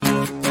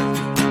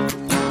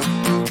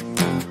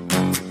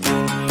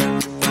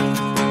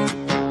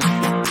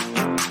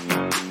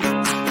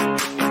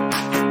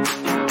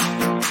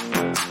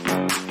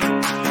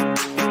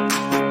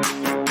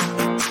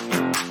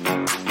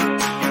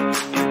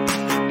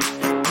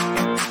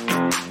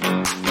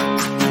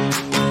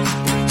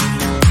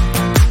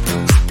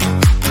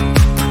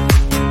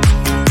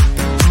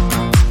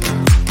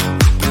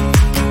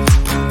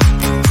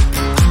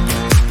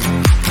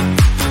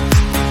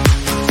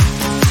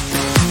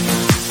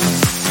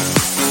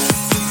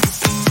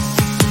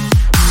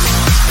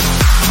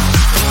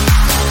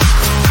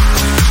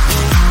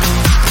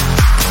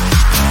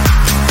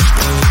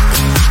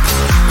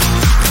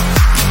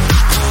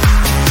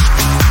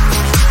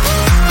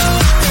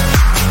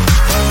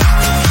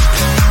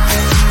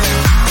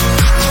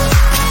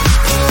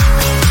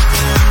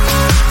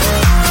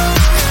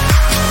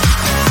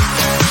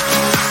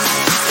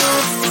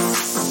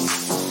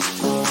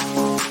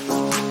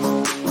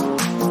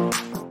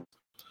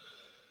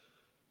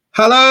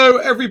Hello,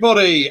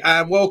 everybody,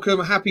 and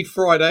welcome. Happy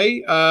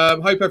Friday.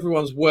 Hope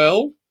everyone's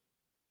well.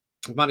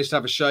 I've managed to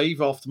have a shave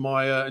after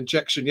my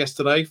injection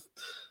yesterday.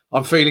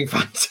 I'm feeling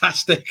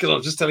fantastic, and I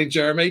was just telling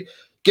Jeremy,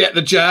 get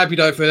the jab, you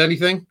don't feel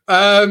anything.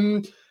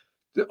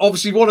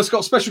 Obviously, one has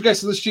got special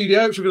guests in the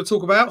studio, which we're going to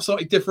talk about,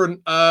 slightly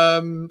different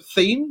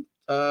theme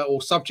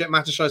or subject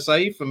matter, should I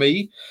say, for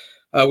me,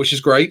 which is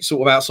great,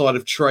 sort of outside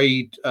of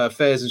trade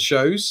fairs and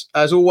shows.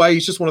 As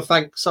always, just want to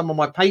thank some of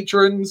my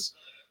patrons.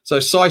 So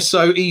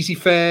CISO, Easy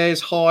Fairs,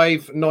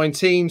 Hive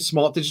 19,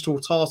 Smart Digital,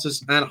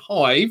 Tartus, and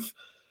Hive.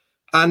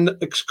 And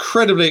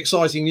incredibly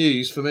exciting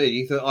news for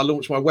me that I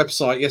launched my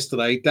website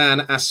yesterday,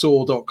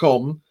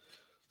 danassor.com.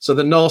 So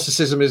the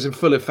narcissism is in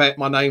full effect.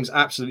 My name's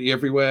absolutely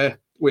everywhere,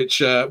 which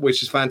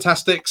is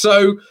fantastic.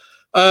 So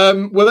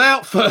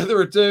without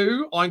further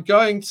ado, I'm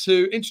going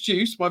to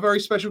introduce my very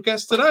special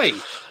guest today.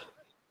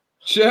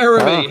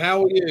 Jeremy,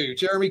 how are you?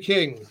 Jeremy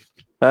King.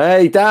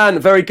 Hey, Dan.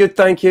 Very good,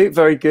 thank you.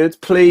 Very good.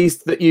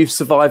 Pleased that you've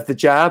survived the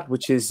jab,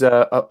 which is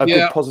a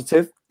good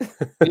positive.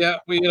 Yeah,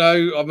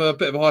 well, I'm a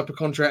bit of a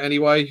hypochondriac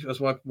anyway, as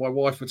my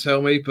wife would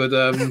tell me. But,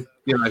 I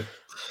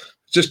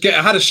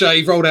had a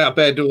shave, rolled out of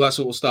bed, all that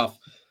sort of stuff.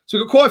 So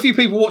we've got quite a few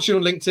people watching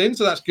on LinkedIn,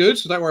 so that's good.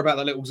 So don't worry about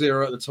that little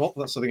zero at the top.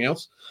 That's something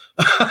else.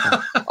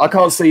 I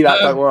can't see that,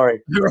 don't worry.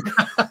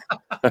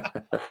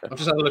 I've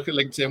just had a look at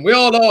LinkedIn. We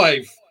are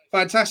live.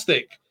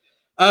 Fantastic.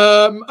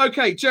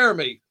 Okay,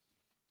 Jeremy.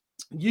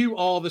 You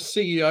are the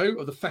CEO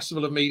of the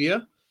Festival of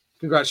Media.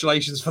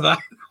 Congratulations for that.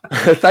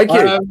 Thank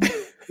you.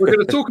 We're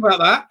going to talk about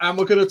that, and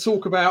we're going to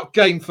talk about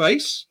Game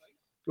Face,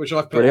 which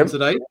I've put on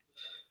today.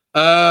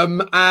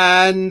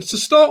 And to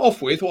start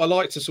off with, what I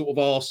like to sort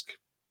of ask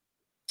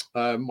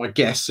my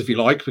guests, if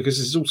you like, because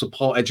this is also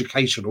part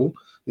educational,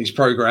 these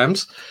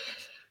programs,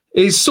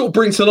 is sort of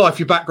bring to life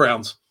your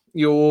background,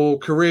 your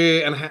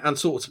career, and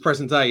sort of to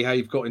present day, how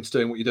you've got into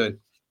doing what you're doing.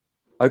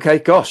 Okay,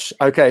 gosh.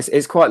 Okay,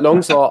 it's quite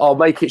long, so I'll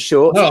make it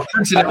short. No, I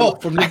printed it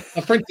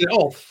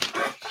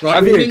off. Right,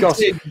 have you?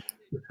 Gosh.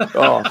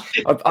 Oh,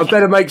 I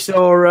better make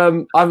sure I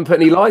haven't put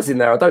any lies in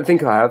there. I don't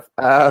think I have.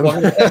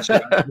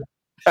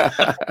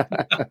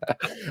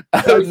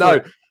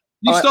 No.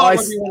 You start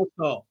when you want to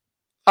start.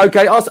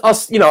 Okay,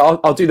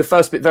 I'll do the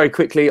first bit very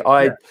quickly.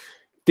 I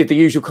did the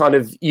usual kind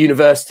of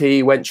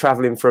university, went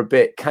traveling for a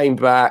bit, came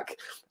back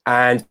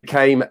and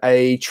became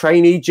a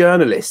trainee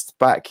journalist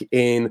back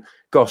in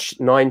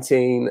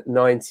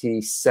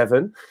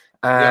 1997,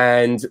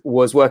 and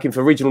was working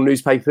for regional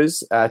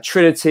newspapers,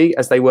 Trinity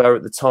as they were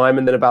at the time,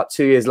 and then about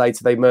 2 years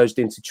later they merged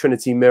into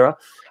Trinity Mirror,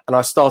 and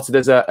I started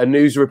as a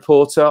news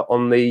reporter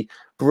on the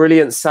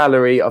brilliant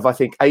salary of I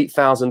think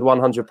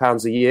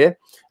 £8,100 a year.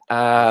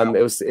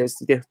 It was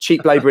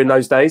cheap labour in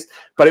those days,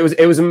 but it was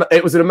an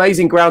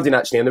amazing grounding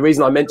actually, and the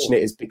reason I mention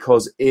it is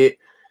because it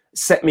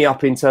set me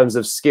up in terms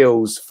of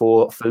skills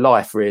for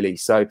life really.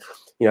 So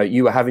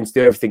you were having to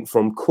do everything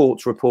from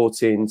court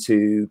reporting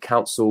to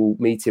council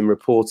meeting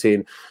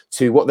reporting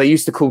to what they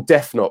used to call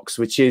death knocks,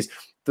 which is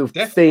the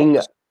thing.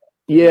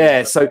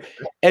 Yeah. So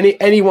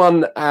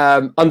anyone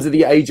under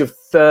the age of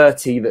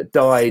 30 that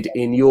died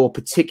in your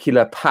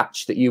particular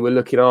patch that you were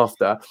looking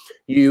after,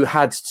 you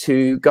had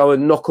to go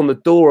and knock on the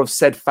door of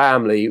said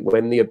family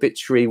when the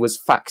obituary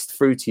was faxed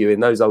through to you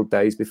in those old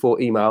days before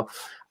email.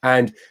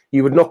 And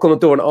you would knock on the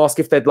door and ask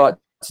if they'd like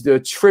to do a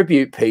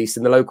tribute piece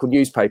in the local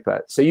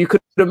newspaper. So you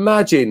could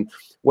imagine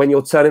when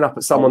you're turning up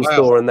at someone's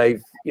door and they've,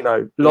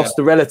 lost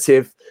a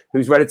relative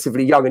who's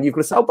relatively young, and you've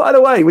got to say, oh, by the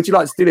way, would you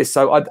like to do this?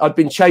 So I'd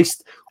been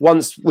chased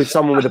once with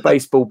someone with a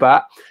baseball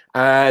bat,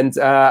 and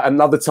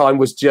another time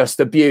was just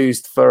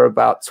abused for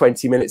about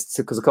 20 minutes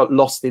because I got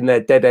lost in their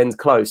dead end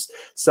close.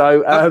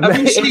 So have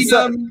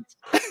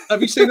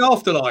you seen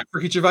Afterlife,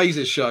 Ricky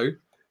Gervais's show?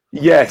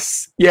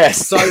 Yes.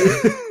 So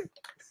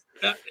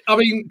I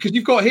mean, because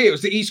you've got here, it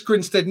was the East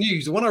Grinstead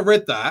News. And when I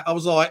read that, I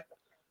was like,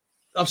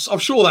 I'm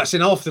sure that's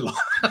in Afterlife.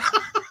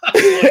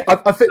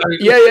 I think,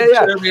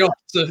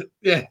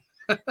 yeah.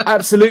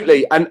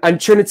 Absolutely.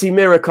 And Trinity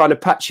Mirror kind of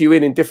patch you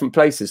in different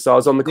places. So I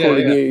was on the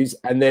Crawley News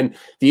and then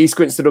the East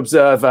Grinstead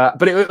Observer.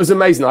 But it was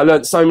amazing. I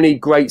learned so many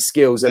great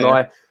skills, and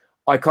I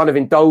kind of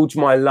indulged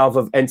my love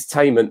of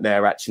entertainment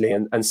there actually,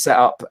 and set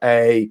up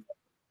a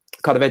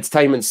kind of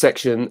entertainment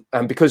section.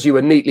 And because you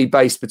were neatly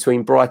based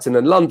between Brighton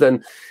and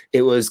London,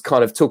 it was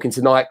kind of talking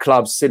to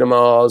nightclubs,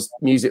 cinemas,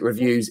 music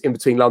reviews in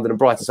between London and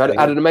Brighton. So I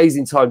had an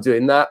amazing time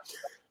doing that.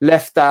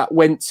 Left that,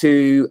 went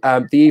to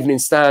the Evening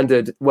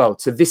Standard, to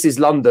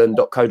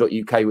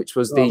thisislondon.co.uk, which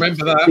was the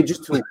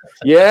digital,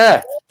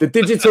 the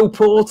digital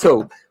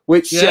portal,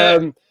 which is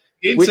the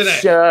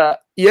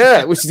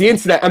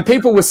internet, and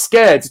people were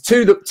scared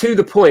to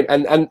the point.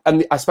 And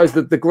I suppose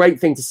the great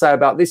thing to say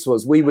about this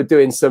was we were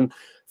doing some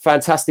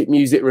fantastic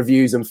music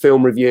reviews and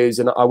film reviews,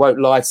 and I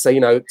won't lie to say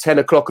 10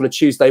 o'clock on a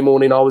Tuesday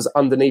morning I was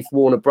underneath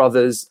Warner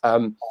Brothers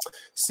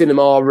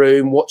cinema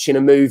room watching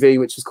a movie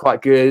which was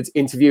quite good,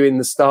 interviewing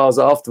the stars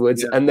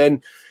afterwards, and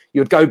then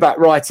you'd go back,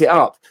 write it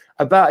up.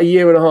 about a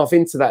year and a half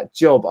into that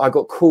job, I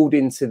got called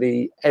into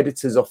the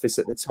editor's office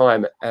at the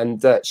time,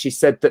 and she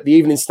said that the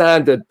Evening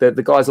Standard,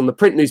 the guys on the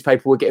print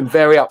newspaper, were getting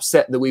very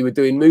upset that we were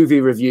doing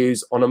movie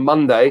reviews on a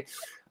Monday,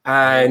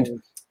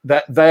 and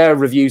that their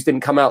reviews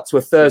didn't come out to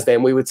a Thursday,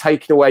 and we were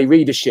taking away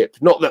readership.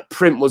 Not that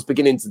print was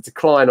beginning to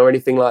decline or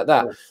anything like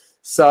that.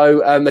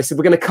 So they said,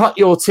 we're going to cut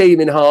your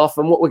team in half,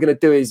 and what we're going to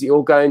do is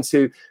you're going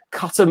to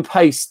cut and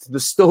paste the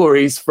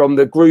stories from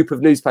the group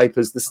of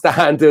newspapers, the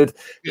Standard,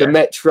 the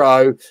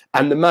Metro,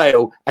 and the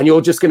Mail, and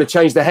you're just going to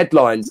change the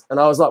headlines. And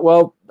I was like,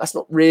 well, that's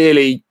not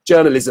really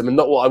journalism and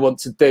not what I want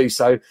to do.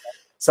 So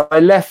I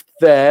left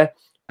there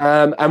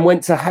and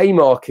went to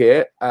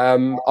Haymarket. I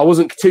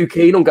wasn't too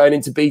keen on going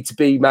into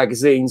B2B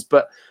magazines,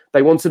 but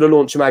they wanted to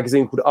launch a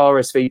magazine called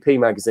RSVP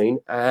Magazine,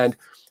 and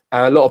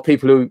a lot of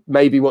people who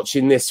may be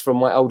watching this from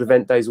my old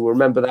event days will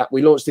remember that.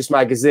 We launched this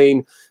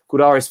magazine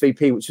called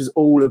RSVP, which was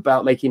all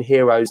about making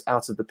heroes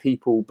out of the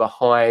people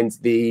behind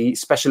the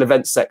special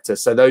events sector.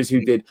 So those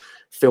who did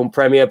film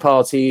premiere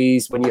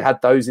parties, when you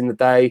had those in the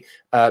day,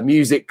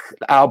 music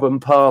album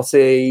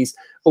parties,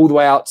 all the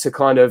way out to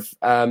kind of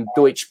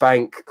Deutsche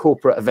Bank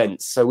corporate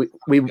events. So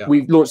we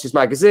launched this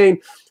magazine,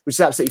 which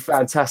is absolutely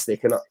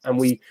fantastic. And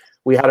we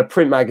had a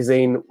print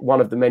magazine, one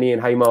of the many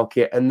in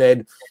Haymarket. And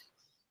then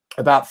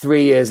about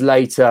 3 years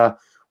later,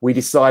 we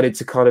decided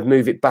to kind of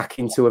move it back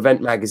into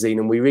Event Magazine,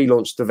 and we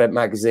relaunched Event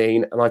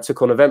Magazine, and I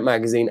took on Event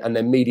Magazine and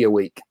then Media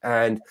Week.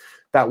 And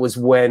that was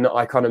when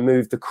I kind of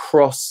moved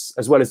across,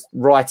 as well as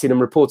writing and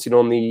reporting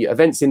on the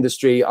events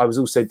industry. I was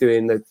also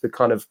doing the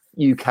kind of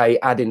UK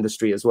ad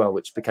industry as well,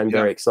 which became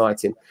very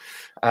exciting.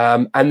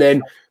 And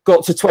then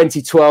got to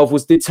 2012,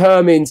 was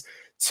determined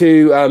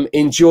to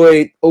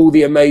enjoy all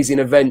the amazing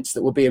events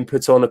that were being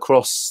put on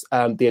across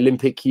the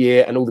Olympic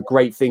year and all the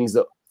great things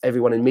that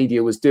everyone in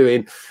media was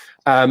doing,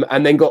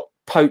 and then got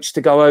poached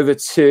to go over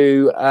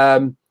to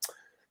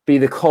be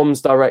the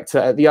comms director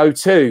at the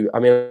O2. I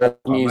mean, I love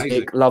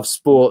music, love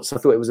sports. I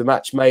thought it was a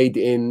match made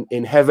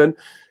in heaven.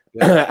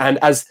 And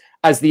as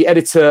the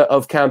editor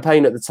of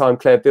campaign at the time,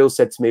 Claire Beale,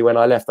 said to me when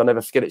I left, I'll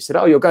never forget it. She said,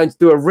 "Oh, you're going to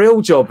do a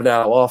real job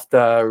now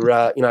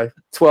after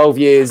 12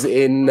 years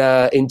in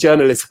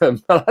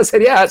journalism." And I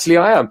said, "Yeah, actually,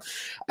 I am."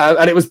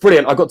 And it was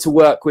brilliant. I got to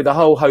work with a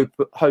whole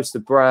host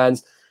of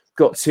brands.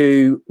 Got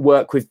to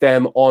work with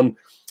them on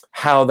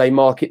how they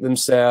market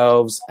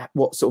themselves,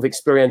 what sort of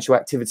experiential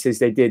activities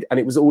they did. And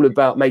it was all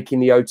about making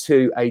the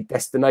O2 a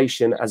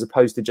destination as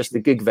opposed to just a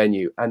gig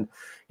venue. And,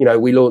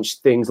 we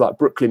launched things like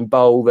Brooklyn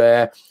Bowl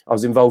there. I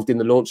was involved in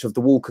the launch of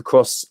the walk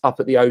across up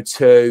at the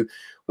O2.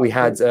 We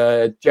had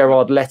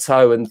Gerard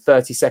Leto and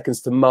 30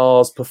 Seconds to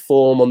Mars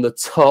perform on the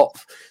top.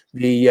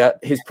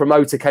 His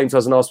promoter came to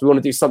us and asked, we want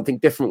to do something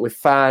different with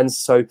fans.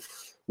 So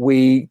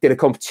we did a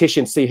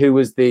competition to see who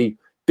was the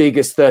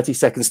biggest 30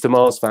 Seconds to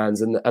Mars fans,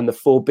 and the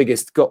four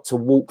biggest got to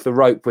walk the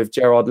rope with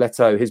Gerard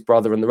Leto, his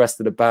brother, and the rest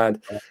of the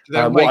band.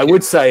 What I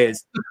would say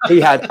is he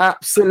had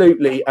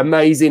absolutely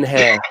amazing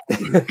hair.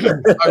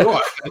 Oh,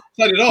 right.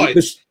 So did I.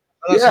 That's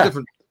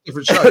a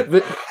different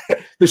show.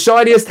 The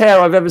shiniest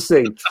hair I've ever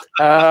seen.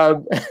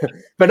 But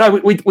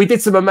no, we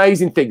did some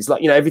amazing things,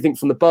 like everything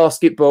from the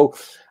basketball.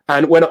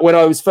 And when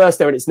I was first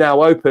there, and it's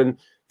now open,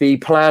 the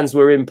plans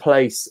were in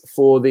place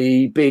for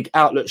the big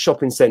outlet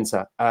shopping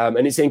centre,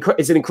 and it's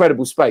an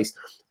incredible space.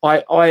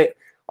 I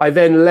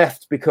then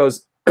left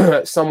because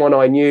someone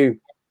I knew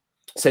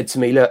said to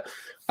me, "Look,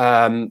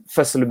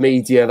 Festival of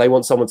Media, they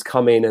want someone to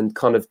come in and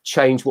kind of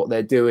change what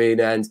they're doing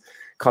and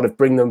kind of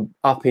bring them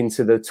up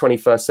into the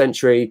 21st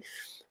century."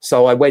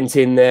 So I went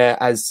in there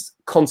as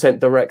content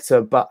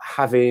director, but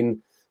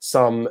having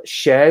some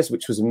shares,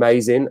 which was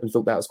amazing, and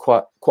thought that was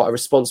quite a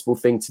responsible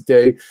thing to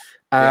do.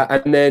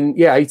 And then,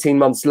 18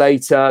 months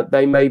later,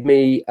 they made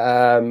me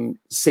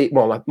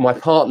my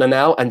partner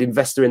now and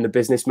investor in the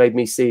business made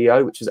me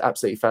CEO, which was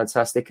absolutely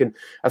fantastic. And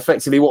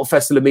effectively what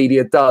Festival of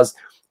Media does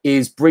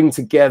is bring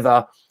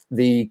together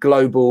the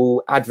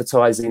global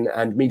advertising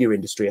and media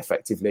industry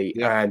effectively.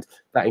 And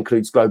that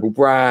includes global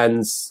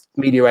brands,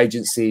 media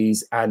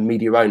agencies, and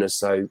media owners.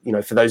 So,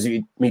 for those of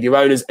you media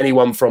owners,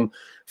 anyone from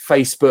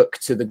Facebook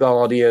to The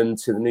Guardian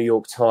to the New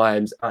York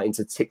Times, out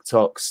into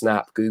TikTok,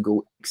 Snap,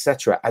 Google,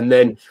 etc. And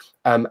then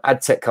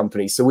ad tech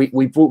companies. So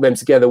we brought them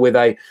together with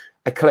a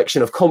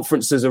collection of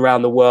conferences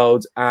around the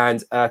world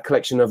and a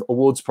collection of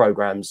awards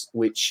programs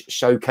which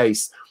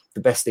showcase the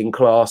best in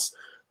class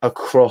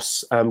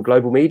across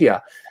global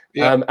media.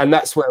 And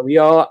that's where we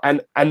are.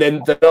 And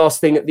then the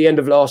last thing, at the end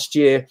of last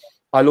year,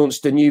 I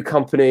launched a new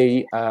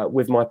company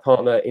with my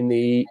partner in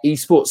the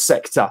esports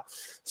sector.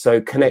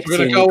 So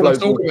connecting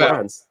global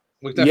brands.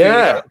 We're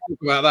definitely talk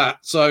about that.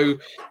 So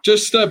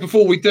just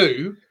before we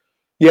do,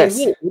 awards,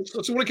 I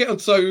just want to get on.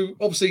 So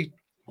obviously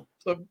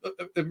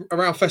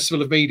around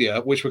Festival of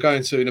Media, which we're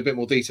going to in a bit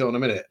more detail in a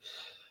minute.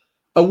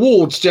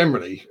 Awards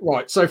generally,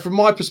 right? So from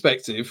my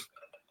perspective,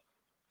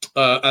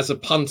 as a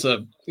punter,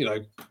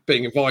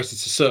 being invited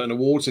to certain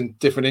awards in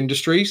different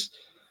industries,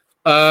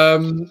 there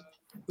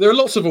are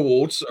lots of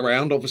awards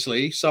around.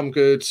 Obviously, some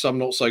good, some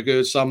not so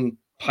good, some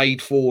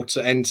paid for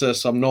to enter,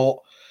 some not.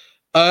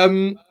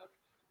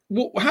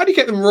 how do you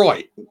get them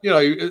right?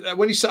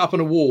 When you set up an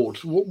award,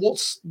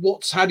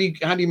 how do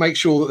you make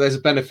sure that there's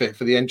a benefit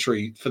for the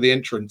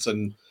entrants,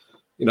 and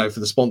for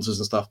the sponsors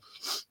and stuff?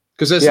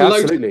 Because there's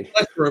loads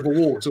of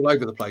awards all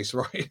over the place,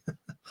 right?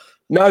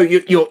 No,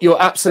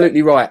 you're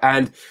absolutely right,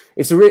 and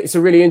it's a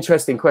really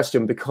interesting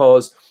question,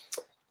 because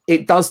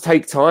it does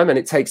take time, and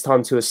it takes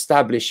time to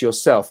establish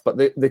yourself. But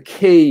the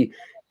key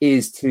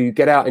is to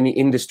get out in the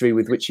industry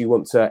with which you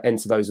want to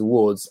enter those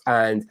awards,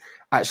 and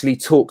actually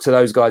talk to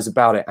those guys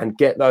about it, and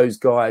get those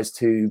guys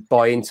to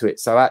buy into it.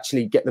 So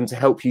actually get them to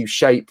help you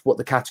shape what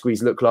the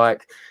categories look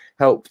like,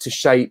 help to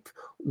shape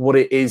what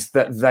it is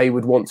that they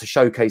would want to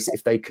showcase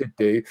if they could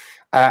do.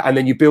 And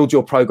then you build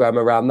your program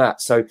around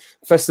that. So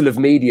Festival of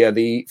Media,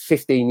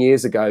 15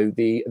 years ago,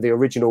 the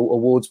original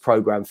awards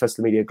program,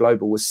 Festival of Media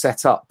Global, was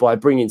set up by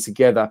bringing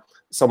together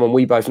someone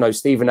we both know,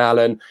 Stephen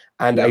Allen,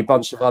 and a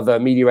bunch of other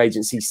media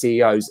agency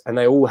CEOs. And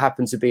they all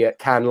happened to be at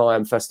Cannes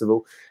Lion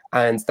Festival.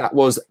 And that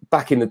was,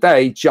 back in the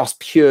day, just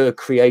pure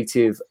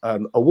creative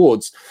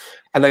awards.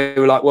 And they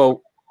were like,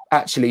 well,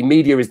 actually,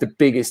 media is the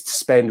biggest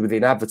spend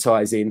within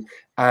advertising,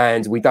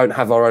 and we don't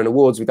have our own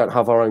awards, we don't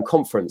have our own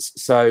conference.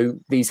 So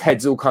these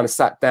heads all kind of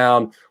sat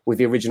down with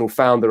the original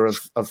founder of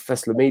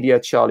Festival of Media,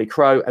 Charlie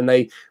Crow, and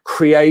they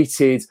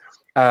created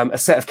a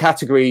set of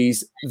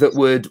categories that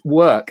would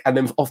work. And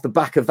then off the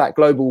back of that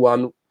global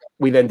one,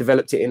 we then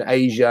developed it in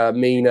Asia,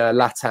 MENA,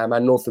 LATAM,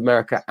 and North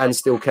America, and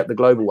still kept the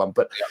global one.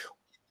 But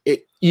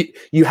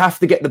you have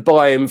to get the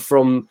buy-in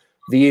from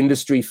the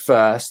industry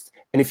first.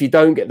 And if you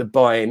don't get the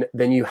buy-in,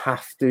 then you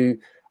have to,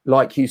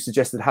 like you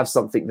suggested, have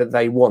something that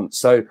they want.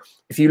 So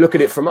if you look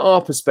at it from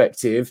our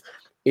perspective,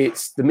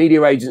 it's the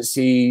media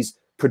agencies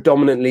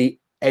predominantly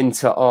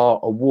enter our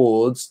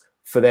awards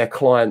for their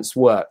clients'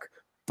 work.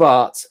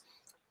 But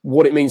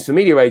what it means for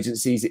media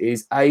agencies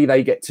is,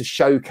 they get to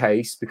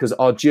showcase, because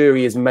our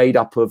jury is made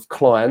up of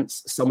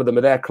clients. Some of them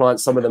are their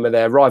clients, some of them are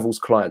their rivals'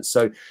 clients.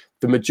 So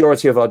the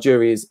majority of our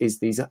jury is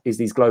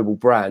these global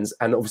brands,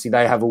 and obviously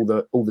they have all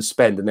the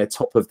spend, and they're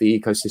top of the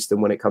ecosystem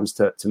when it comes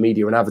to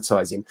media and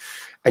advertising.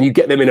 And you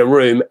get them in a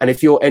room, and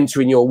if you're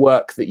entering your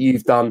work that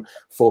you've done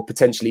for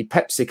potentially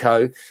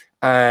PepsiCo,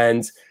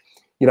 and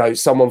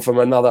someone from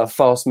another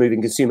fast-moving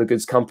consumer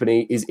goods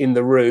company is in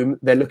the room,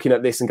 they're looking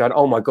at this and going,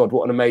 oh my God,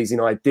 what an amazing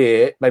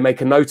idea. They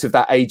make a note of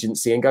that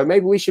agency and go,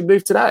 maybe we should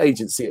move to that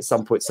agency at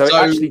some point. So it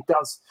actually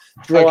does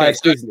drive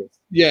business.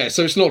 Yeah,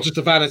 so it's not just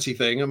a vanity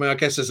thing. I mean, I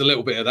guess there's a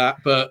little bit of that,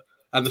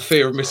 and the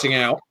fear of missing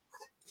out,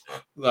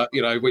 that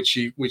which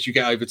you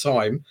get over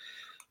time.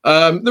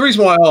 The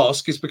reason why I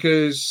ask is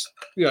because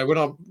when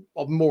I'm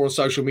more on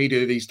social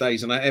media these days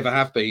than I ever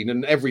have been,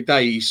 and every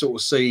day you sort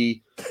of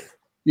see,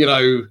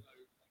 not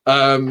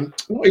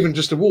even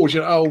just awards.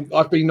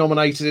 I've been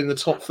nominated in the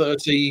top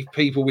 30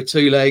 people with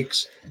two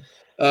legs.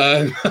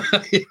 And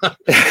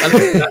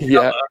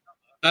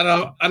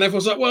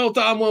everyone's like, well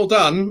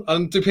done.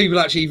 And do people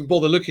actually even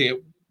bother looking at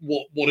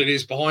what it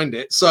is behind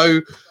it?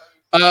 So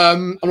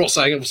I'm not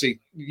saying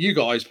obviously you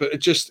guys, but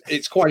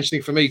it's quite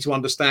interesting for me to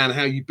understand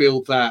how you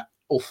build that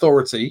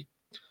authority.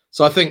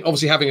 So I think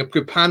obviously having a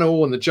good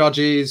panel and the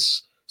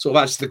judges sort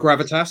of adds to the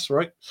gravitas,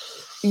 right?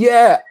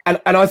 Yeah, and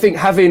I think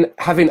having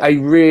a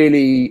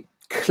really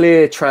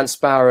clear,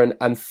 transparent,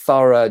 and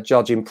thorough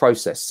judging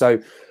process.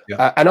 So,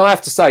 and I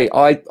have to say,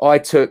 I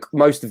took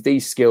most of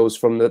these skills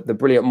from the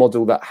brilliant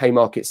model that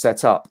Haymarket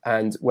set up.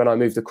 And when I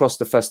moved across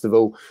the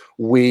festival,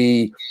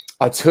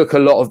 I took a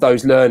lot of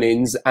those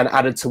learnings and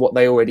added to what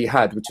they already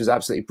had, which was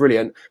absolutely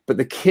brilliant. But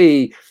the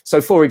key, so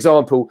for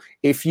example,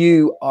 if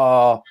you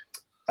are,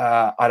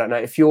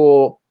 if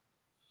you're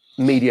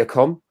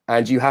Mediacom,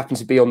 and you happen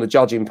to be on the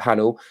judging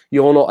panel,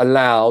 you're not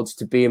allowed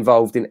to be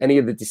involved in any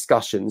of the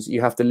discussions.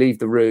 You have to leave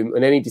the room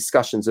in any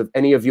discussions of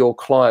any of your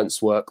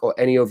clients' work or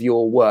any of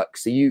your work.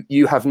 So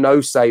you have no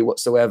say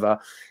whatsoever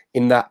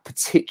in that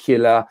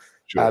particular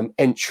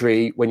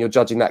entry when you're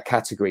judging that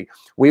category.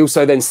 We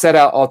also then set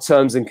out our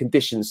terms and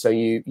conditions. So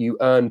you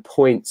earn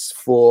points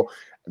for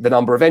the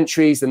number of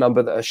entries, the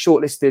number that are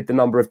shortlisted, the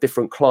number of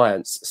different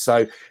clients.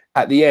 So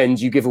at the end,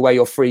 you give away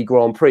your free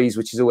Grand Prix,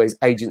 which is always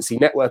Agency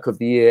Network of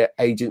the Year,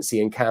 Agency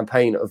and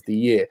Campaign of the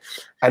Year.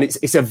 And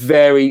it's a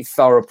very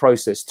thorough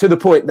process, to the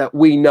point that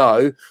we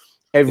know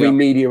every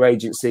media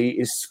agency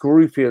is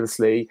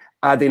scrupulously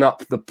adding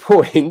up the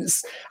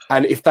points.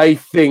 And if they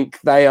think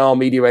they are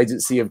Media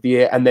Agency of the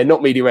Year and they're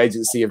not Media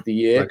Agency of the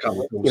Year,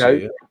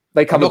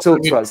 they come and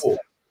talk to us.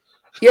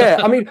 Yeah,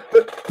 I mean,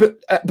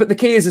 but the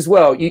key is as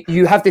well,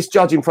 you have this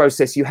judging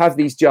process, you have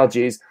these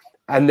judges,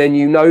 and then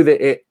you know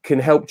that it can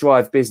help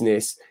drive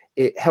business,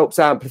 it helps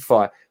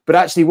amplify. But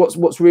actually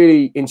what's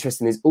really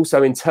interesting is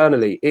also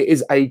internally, it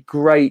is a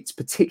great,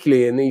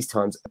 particularly in these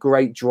times, a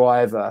great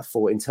driver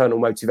for internal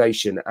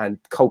motivation and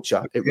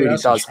culture. It really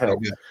does help.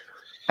 Yeah.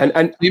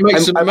 And you make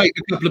a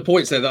couple of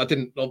points there that I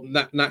didn't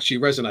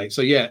naturally resonate.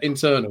 So yeah,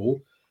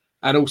 internal.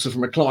 And also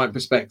from a client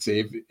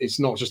perspective, it's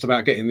not just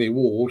about getting the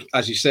award.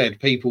 As you said,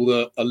 people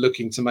that are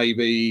looking to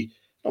maybe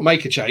not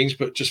make a change,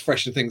 but just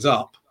freshen things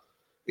up.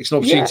 It's an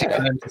opportunity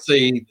for them to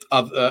see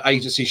other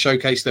agencies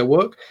showcase their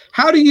work.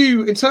 How do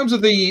you, in terms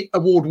of the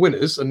award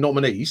winners and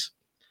nominees?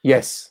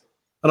 Yes.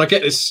 And I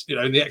get this,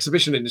 in the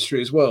exhibition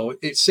industry as well.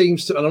 It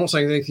seems to, and I'm not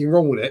saying anything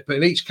wrong with it, but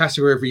in each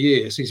category every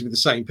year, it seems to be the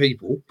same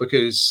people.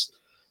 Because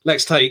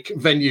let's take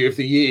venue of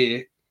the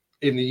year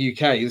in the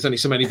UK. There's only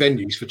so many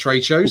venues for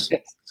trade shows,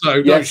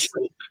 so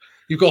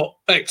you've got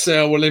XL,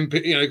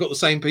 Olympic. You've got the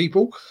same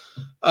people,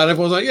 and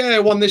everyone's like, "Yeah, I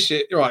won this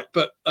year." You're right,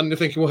 and they're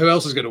thinking, "Well, who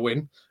else is going to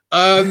win?"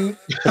 So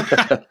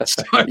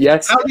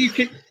yes. How do you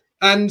keep?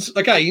 And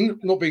again,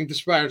 not being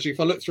disparaging, if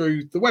I look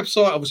through the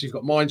website, obviously you've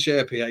got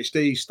Mindshare,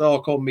 PhD,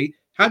 Starcom, Me.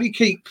 How do you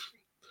keep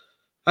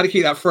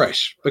that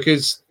fresh?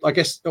 Because I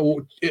guess,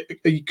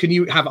 can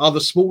you have other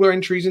smaller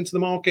entries into the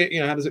market?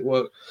 How does it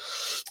work?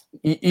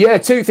 Yeah,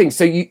 two things.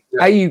 So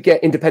you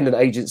get independent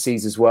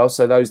agencies as well.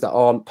 So those that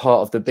aren't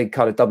part of the big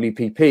kind of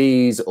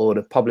WPPs or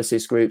the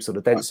publicist groups or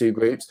the Dentsu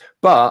groups.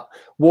 But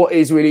what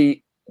is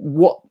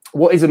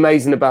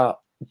amazing about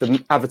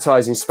the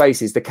advertising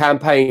space is the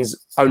campaigns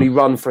only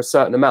run for a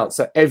certain amount.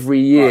 So every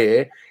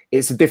year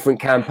it's a different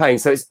campaign.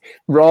 So it's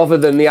rather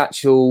than the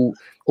actual,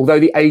 although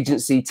the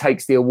agency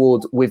takes the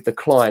award with the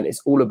client,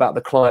 it's all about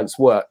the client's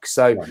work.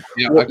 So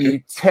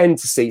you tend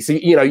to see, so,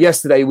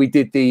 yesterday we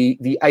did the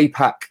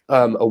APAC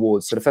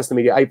awards, so the Festa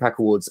Media APAC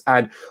awards.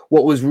 And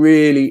what was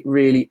really,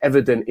 really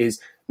evident is,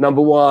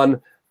 number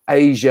one,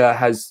 Asia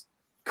has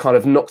kind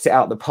of knocked it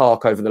out the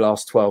park over the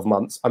last 12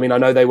 months. I mean, I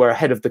know they were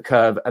ahead of the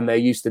curve and they're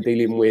used to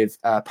dealing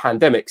with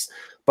pandemics,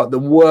 but the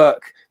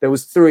work, there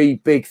was three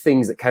big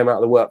things that came out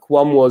of the work.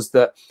 One was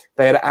that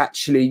they had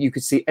actually, you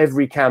could see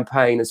every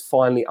campaign has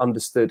finally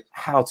understood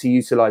how to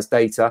utilize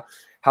data,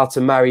 how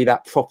to marry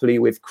that properly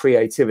with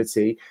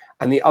creativity.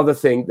 And the other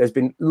thing, there's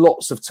been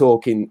lots of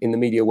talk in the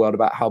media world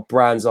about how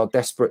brands are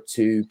desperate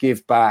to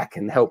give back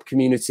and help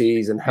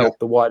communities and help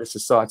the wider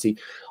society.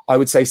 I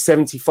would say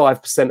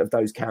 75% of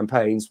those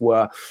campaigns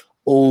were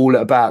all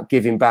about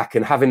giving back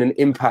and having an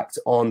impact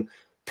on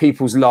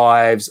people's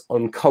lives,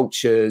 on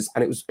cultures.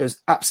 And it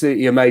was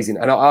absolutely amazing.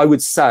 And I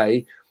would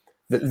say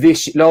that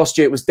last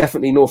year, it was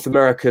definitely North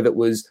America that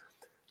was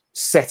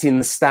setting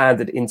the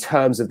standard in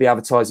terms of the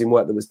advertising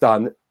work that was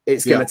done.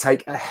 It's going to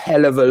take a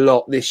hell of a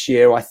lot this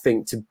year, I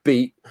think, to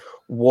beat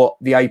what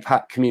the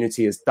APAC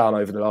community has done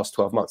over the last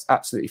 12 months.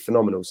 Absolutely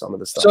phenomenal, some of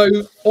the stuff.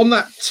 So on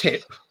that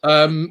tip,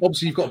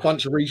 obviously you've got a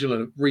bunch of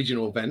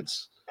regional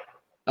events.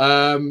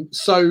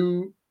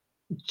 So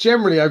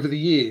generally over the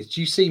years,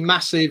 do you see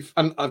massive,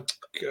 and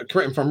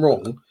correct me if I'm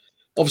wrong,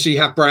 obviously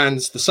you have the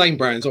same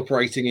brands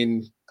operating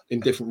in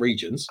different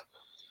regions.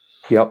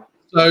 Yep.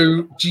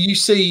 So do you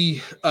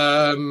see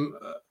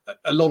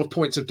a lot of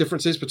points of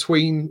differences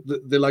between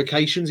the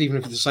locations, even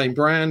if it's the same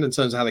brand, in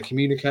terms of how they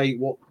communicate?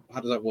 How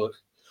does that work?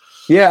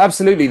 Yeah,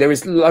 absolutely. There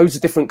is loads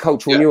of different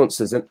cultural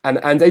nuances.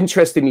 And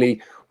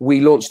interestingly,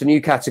 we launched a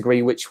new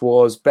category, which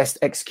was best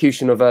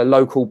execution of a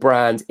local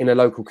brand in a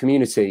local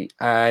community.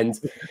 And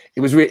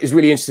it was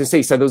really interesting to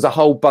see. So there was a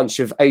whole bunch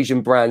of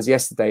Asian brands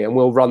yesterday, and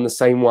we'll run the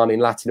same one in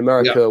Latin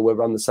America. We'll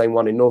run the same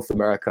one in North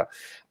America.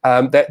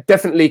 There are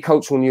definitely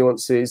cultural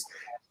nuances.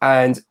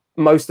 And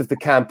most of the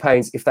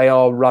campaigns, if they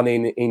are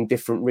running in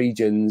different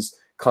regions,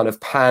 kind of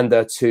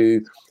pander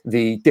to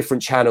the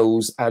different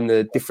channels and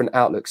the different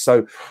outlooks.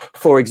 So,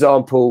 for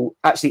example,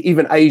 actually,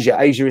 even Asia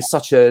is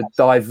such a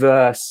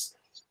diverse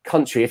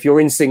country. If you're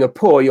in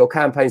Singapore, your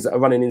campaigns that are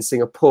running in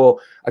Singapore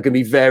are going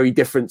to be very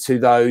different to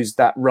those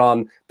that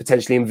run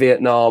potentially in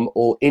Vietnam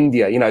or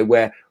India,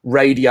 where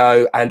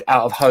radio and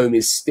out of home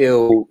is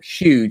still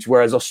huge,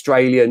 whereas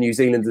Australia, New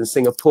Zealand and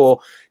Singapore,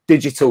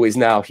 digital is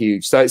now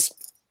huge. So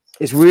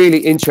it's really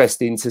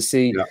interesting to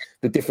see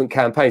the different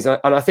campaigns. And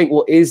I think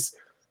what is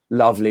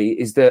lovely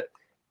is that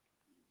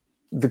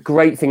the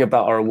great thing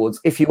about our awards,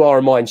 if you are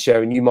a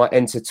Mindshare and you might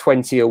enter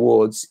 20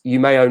 awards, you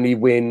may only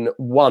win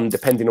one,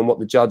 depending on what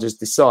the judges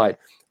decide.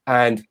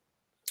 And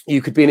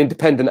you could be an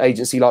independent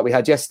agency like we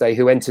had yesterday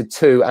who entered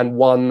two and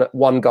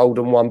one gold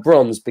and one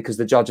bronze because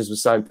the judges were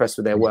so impressed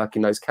with their work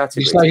in those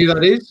categories. You say who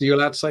that is? Are you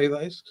allowed to say who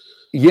that is?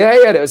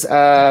 Yeah, there was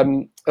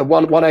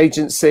one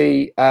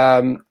agency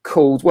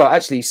called, well,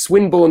 actually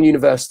Swinburne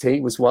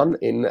University was one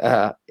in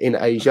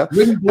Asia.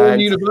 Swinburne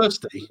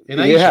University in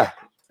Asia.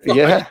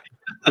 Yeah,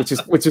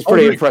 which is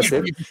pretty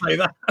impressive. You say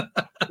that.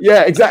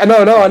 Yeah, exactly.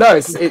 No, I know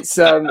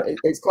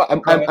it's quite,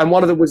 and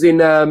one of them was in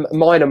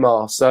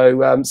Myanmar. So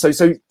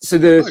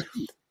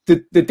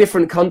the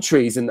different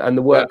countries and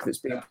the work that's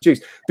being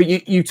produced. But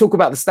you talk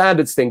about the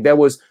standards thing. There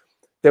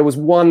was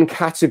one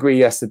category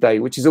yesterday,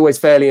 which is always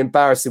fairly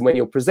embarrassing when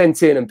you're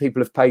presenting and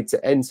people have paid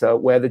to enter,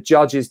 where the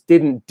judges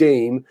didn't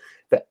deem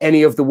that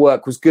any of the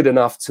work was good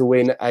enough to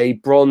win a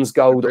bronze,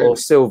 gold, or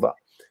silver.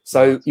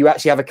 So you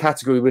actually have a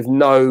category with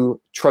no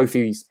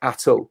trophies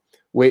at all,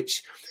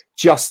 which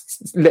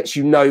just lets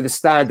you know the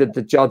standard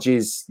the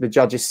judges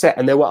set.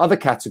 And there were other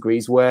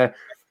categories where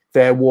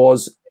there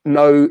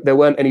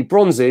weren't any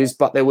bronzes,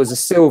 but there was a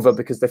silver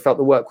because they felt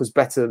the work was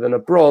better than a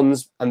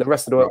bronze, and the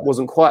rest of the work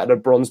wasn't quite at a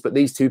bronze, but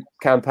these two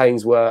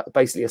campaigns were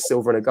basically a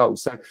silver and a gold.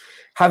 So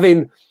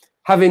having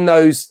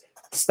those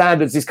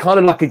standards is kind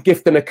of like a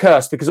gift and a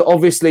curse, because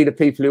obviously the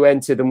people who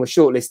entered and were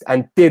shortlisted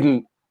and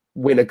didn't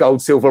win a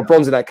gold, silver, or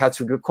bronze in that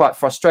category were quite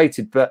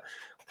frustrated. But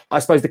I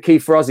suppose the key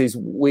for us is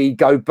we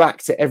go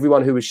back to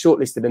everyone who was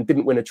shortlisted and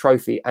didn't win a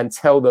trophy and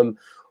tell them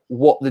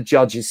what the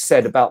judges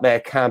said about their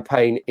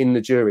campaign in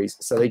the juries,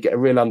 so they get a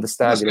real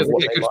understanding of what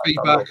they good might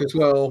feedback as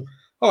well.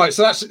 All right,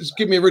 so that's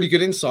given me a really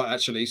good insight,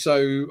 actually.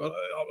 So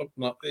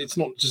it's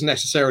not just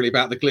necessarily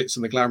about the glitz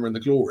and the glamour and the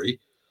glory.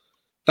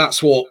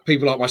 That's what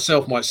people like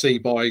myself might see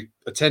by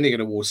attending an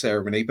award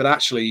ceremony, but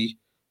actually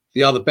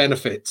the other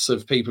benefits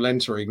of people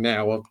entering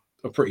now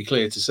are pretty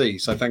clear to see.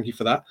 So thank you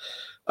for that.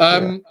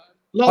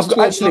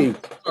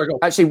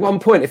 Actually, one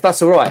point, if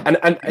that's all right, and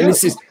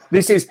this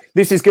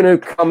is going to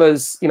come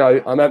as, you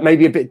know,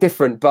 maybe a bit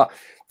different, but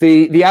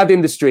the ad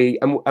industry,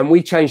 and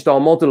we changed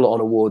our model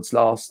on awards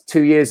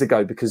 2 years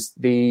ago, because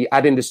the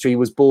ad industry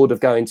was bored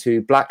of going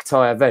to black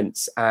tie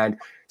events and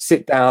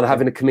sit down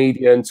having a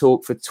comedian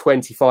talk for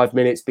 25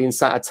 minutes, being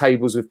sat at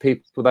tables with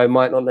people they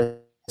might not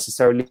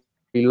necessarily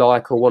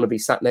like or want to be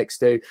sat next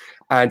to.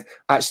 And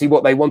actually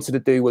what they wanted to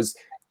do was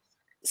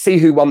see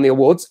who won the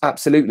awards,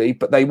 absolutely,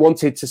 but they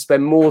wanted to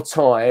spend more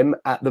time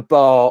at the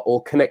bar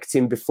or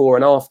connecting before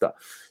and after.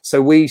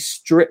 So we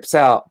stripped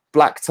out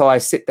black tie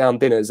sit down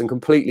dinners and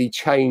completely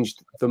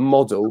changed the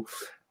model.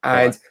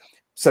 And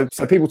so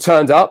people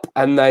turned up,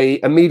 and they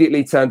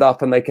immediately turned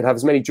up, and they could have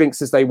as many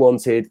drinks as they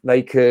wanted.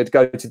 They could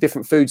go to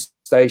different food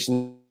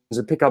stations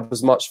and pick up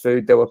as much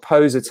food. There were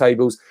poser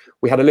tables.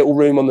 We had a little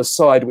room on the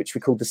side, which we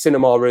called the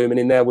cinema room. And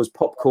in there was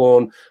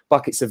popcorn,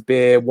 buckets of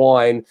beer,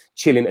 wine,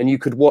 chilling. And you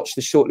could watch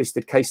the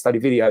shortlisted case study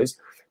videos.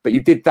 But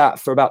you did that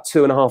for about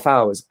 2.5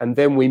 hours. And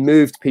then we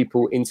moved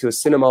people into a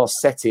cinema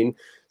setting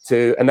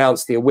to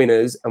announce the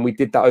winners. And we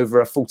did that over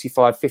a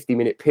 45,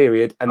 50-minute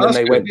period. And then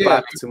they went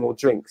back to more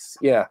drinks.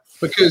 Yeah.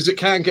 Because it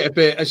can get a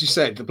bit, as you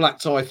said, the black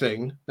tie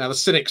thing. Now, the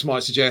cynics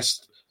might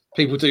suggest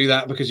people do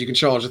that because you can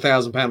charge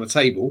 £1,000 a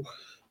table.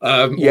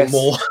 Or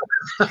more.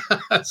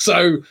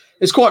 So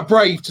it's quite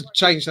brave to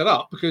change that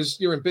up, because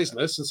you're in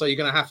business, and so you're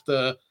going to have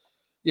to,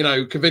 you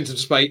know, convince them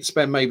to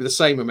spend maybe the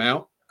same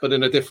amount, but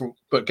in a different,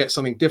 but get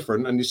something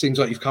different. And it seems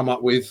like you've come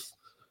up with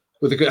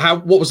a good.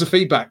 What was the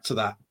feedback to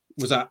that?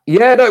 Was that?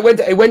 Yeah, no,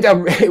 it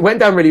went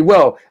down really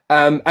well.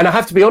 And I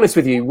have to be honest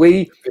with you,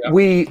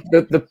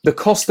 the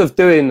cost of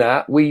doing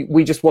that,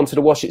 we just wanted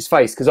to wash its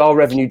face, because our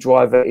revenue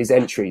driver is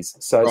entries,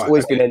 so it's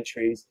always been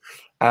entries.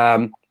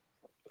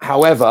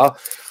 However,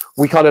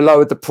 we kind of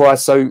lowered the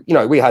price. So, you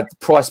know, we had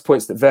price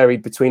points that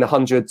varied between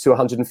 £100 to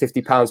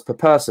 £150 per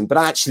person. But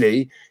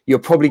actually, you're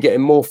probably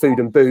getting more food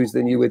and booze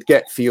than you would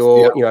get for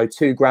your, you know,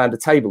 $2,000 a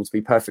table, to be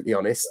perfectly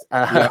honest.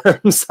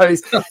 So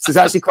it's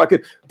actually quite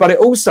good. But it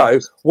also,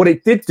 what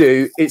it did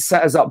do, it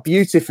set us up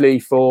beautifully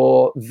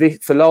for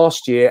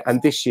last year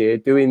and this year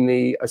doing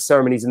the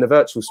ceremonies in the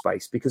virtual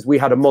space, because we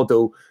had a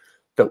model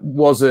that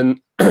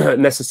wasn't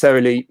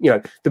necessarily, you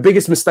know, the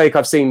biggest mistake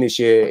I've seen this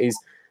year is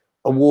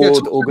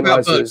award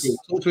organisers.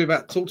 Talk to me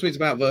about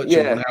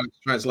virtual and how it's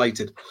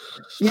translated.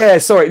 Yeah,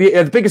 sorry.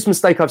 The biggest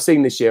mistake I've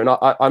seen this year, and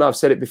I know I've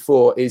said it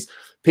before, is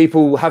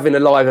people having a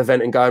live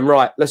event and going,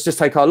 right, let's just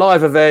take our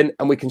live event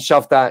and we can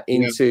shove that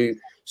into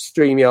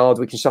StreamYard,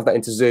 we can shove that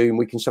into Zoom,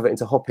 we can shove it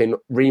into Hopin,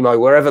 Remo,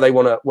 wherever they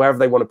want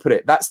to put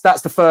it. That's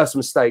the first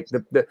mistake.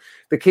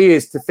 The key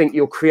is to think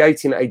you're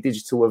creating a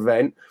digital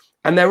event,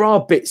 and there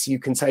are bits you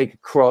can take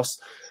across,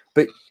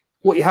 but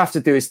what you have to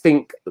do is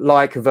think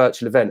like a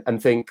virtual event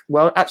and think,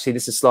 well, actually,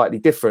 this is slightly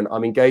different.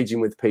 I'm engaging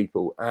with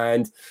people.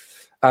 And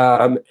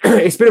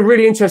it's been a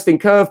really interesting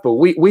curveball.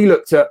 We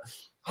looked at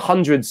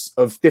hundreds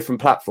of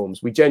different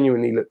platforms. We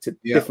genuinely looked at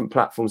different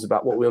platforms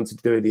about what we wanted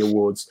to do with the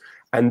awards.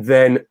 And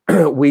then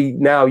we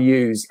now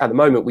use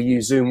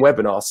Zoom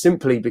webinars,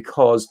 simply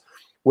because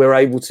we're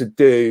able to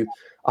do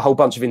a whole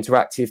bunch of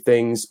interactive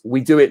things.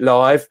 We do it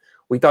live.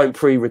 We don't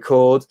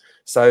pre-record.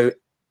 So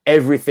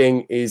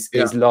everything is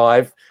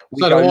live.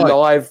 We go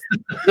live.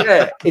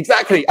 Yeah,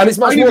 exactly. And it's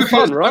much more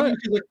fun, right?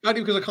 Only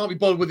because I can't be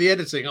bothered with the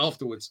editing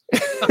afterwards.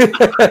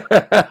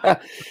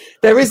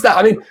 There is that.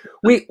 I mean,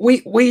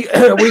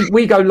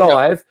 we go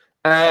live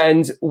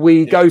and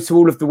we go to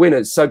all of the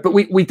winners. So, but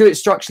we do it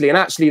structurally, and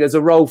actually there's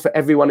a role for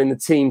everyone in the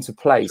team to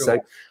play. Sure. So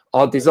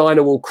our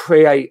designer will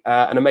create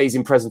an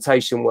amazing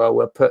presentation where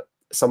we'll put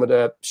some of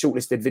the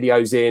shortlisted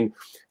videos in.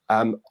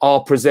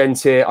 I'll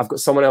present it. I've got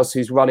someone else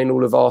who's running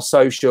all of our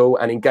social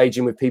and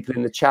engaging with people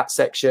in the chat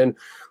section.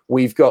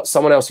 We've got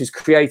someone else who's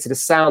created a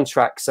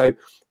soundtrack. So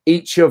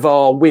each of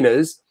our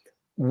winners,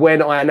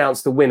 when I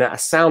announce the winner, a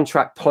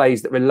soundtrack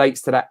plays that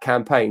relates to that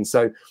campaign.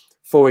 So,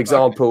 for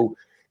example,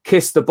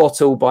 Kiss the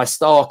Bottle by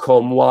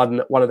Starcom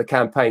won one of the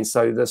campaigns.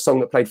 So the song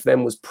that played for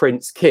them was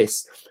Prince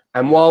Kiss.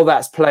 And while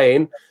that's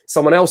playing,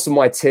 someone else on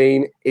my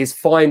team is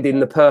finding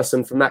the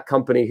person from that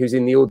company who's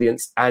in the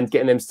audience and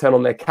getting them to turn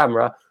on their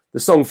camera. The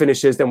song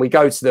finishes, then we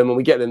go to them and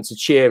we get them to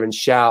cheer and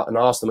shout and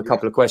ask them a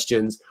couple of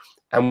questions,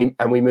 and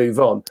we move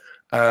on.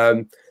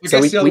 I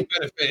guess the other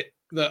benefit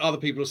that other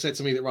people have said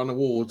to me that run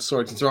awards,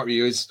 sorry to interrupt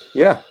you, is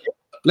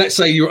let's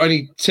say you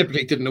only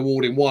typically did an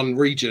award in one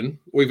region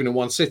or even in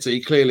one city,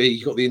 clearly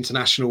you've got the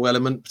international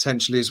element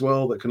potentially as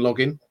well that can log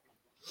in.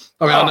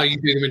 I mean, I know you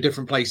do them in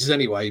different places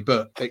anyway,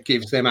 but it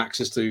gives them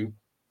access to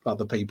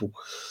other people.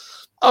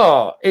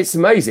 Oh, it's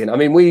amazing. I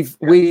mean,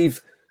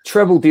 we've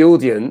trebled the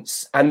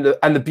audience, and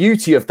the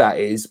beauty of that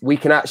is we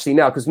can actually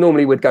now, because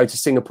normally we'd go to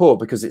Singapore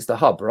because it's the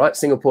hub, right?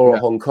 Singapore or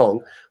Hong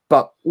Kong.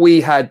 But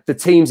we had the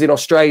teams in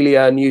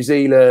Australia, New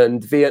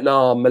Zealand,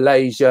 Vietnam,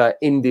 Malaysia,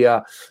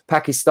 India,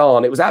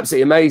 Pakistan. It was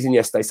absolutely amazing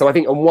yesterday. So I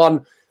think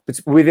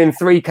within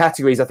 3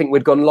 categories, I think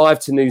we'd gone live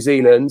to New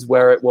Zealand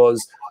where it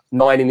was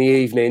 9 in the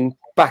evening,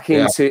 back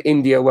into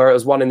India where it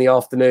was 1 in the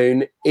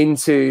afternoon,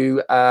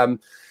 into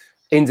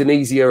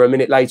Indonesia a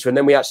minute later, and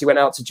then we actually went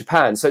out to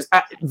Japan. So it's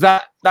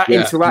that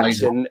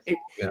interaction.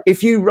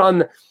 If you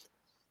run,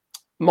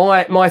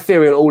 my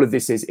theory on all of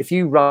this is, if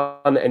you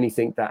run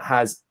anything that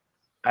has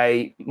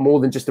a more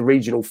than just a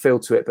regional feel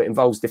to it, but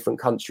involves different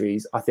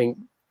countries, I think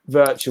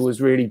virtual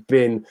has really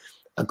been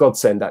a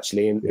godsend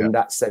actually in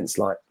that sense,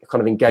 like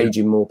kind of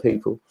engaging more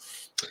people.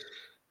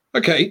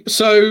 Okay,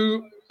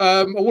 so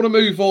I want to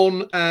move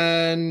on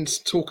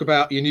and talk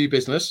about your new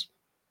business,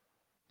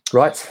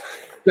 right?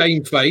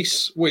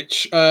 GameFace,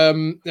 which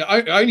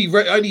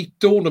only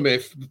dawned on me a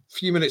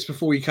few minutes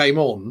before you came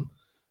on,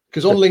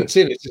 because on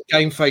LinkedIn it's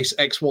GameFace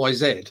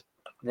XYZ,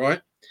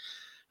 right?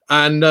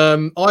 And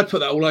I put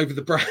that all over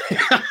the brand.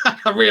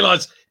 I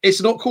realised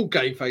it's not called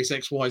GameFace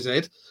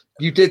XYZ.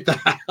 You did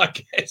that, I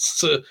guess,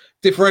 to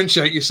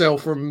differentiate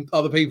yourself from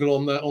other people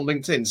on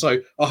LinkedIn. So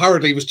I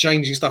hurriedly was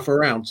changing stuff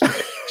around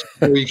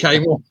before you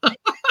came on.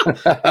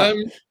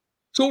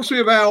 Talk to me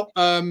about.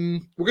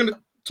 We're going to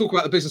talk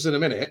about the business in a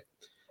minute,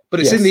 but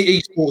it's in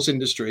the esports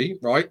industry,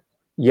 right?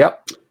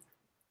 Yep.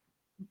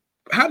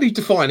 How do you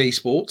define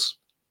esports?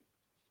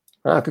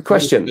 Good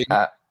question.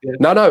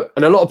 No,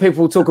 and a lot of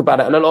people talk about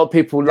it, and a lot of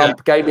people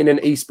lump gaming and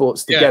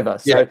esports together.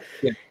 So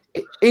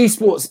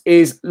esports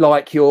is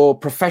like your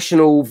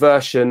professional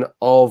version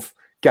of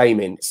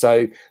gaming.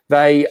 So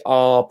they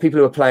are people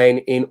who are playing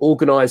in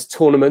organized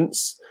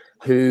tournaments,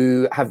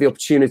 who have the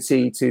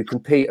opportunity to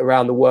compete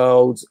around the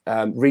world,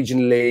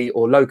 regionally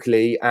or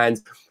locally, and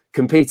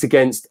compete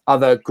against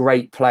other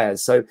great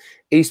players. So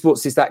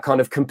esports is that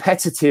kind of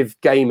competitive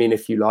gaming,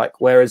 if you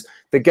like, whereas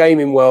the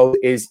gaming world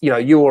is,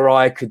 you or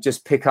I could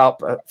just pick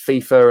up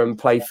FIFA and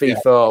play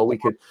FIFA, or we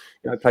could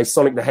play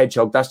Sonic the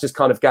Hedgehog. That's just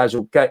kind of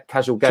casual gaming.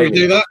 Should we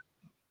do that?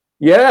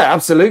 Yeah,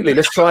 absolutely.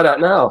 Let's try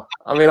that now.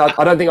 I mean, I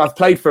don't think I've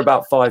played for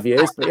about 5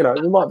 years, but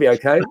we might be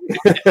okay.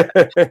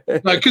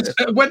 No, because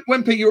when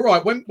people, you're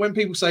right. When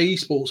people say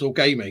esports or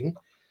gaming,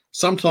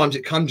 sometimes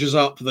it conjures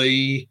up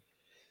the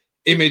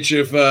image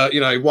of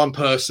one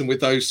person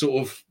with those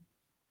sort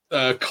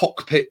of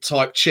cockpit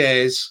type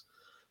chairs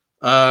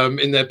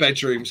in their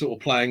bedroom, sort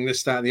of playing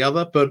this, that, and the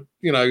other. But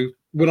when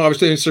I was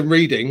doing some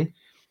reading,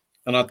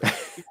 and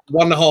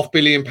 £1.5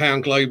 billion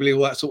globally,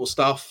 all that sort of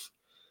stuff.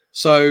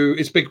 So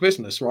it's big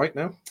business right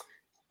now.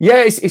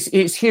 Yeah,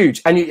 it's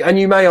huge, and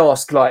you may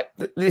ask, like,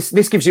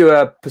 this gives you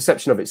a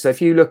perception of it. So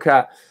if you look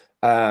at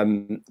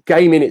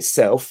gaming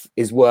itself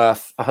is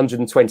worth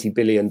 $120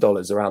 billion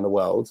around the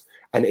world,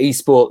 and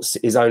esports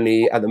is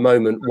only at the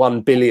moment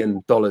 $1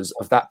 billion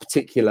of that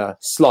particular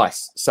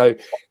slice. So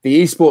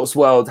the esports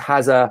world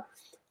has a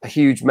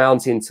huge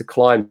mountain to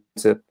climb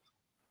to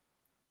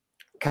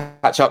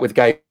catch up with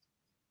gaming,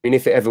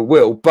 if it ever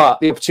will.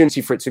 But the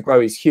opportunity for it to grow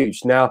is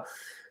huge. Now,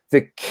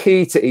 the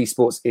key to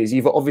esports is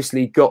you've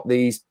obviously got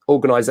these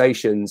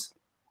organizations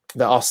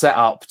that are set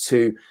up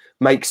to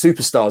make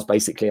superstars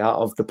basically out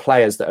of the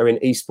players that are in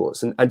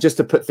esports. And just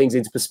to put things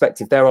into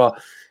perspective, there are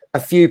a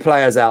few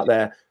players out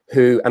there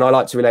who, and I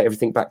like to relate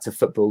everything back to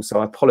football, so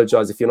I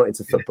apologize if you're not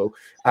into football.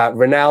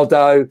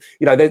 Ronaldo,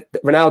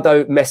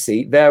 Ronaldo,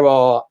 Messi, there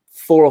are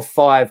 4 or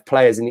 5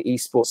 players in the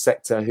esports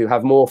sector who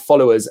have more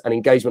followers and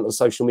engagement on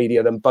social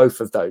media than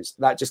both of those.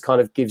 That just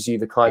kind of gives you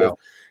the kind of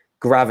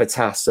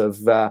gravitas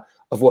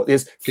of what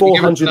there's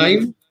 400.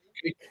 Name?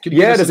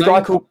 There's a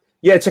guy called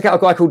check out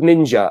a guy called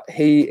Ninja.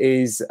 He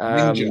is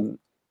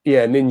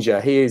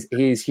Ninja. He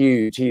is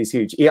huge. He is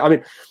huge. Yeah, I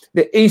mean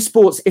the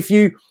esports.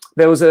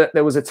 There was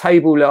a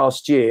table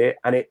last year,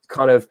 and it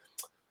kind of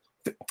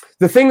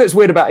the thing that's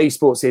weird about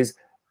esports is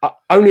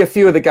only a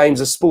few of the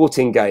games are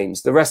sporting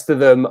games. The rest of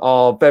them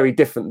are very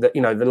different. That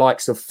the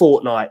likes of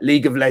Fortnite,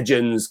 League of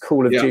Legends,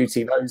 Call of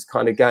Duty, those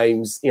kind of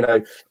games.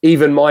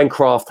 Even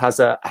Minecraft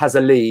has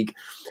a league.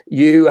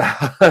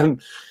 I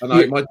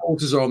know my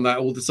daughters are on that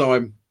all the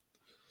time.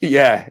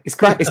 Yeah, it's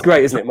great. It's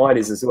great, isn't it? Mine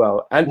is as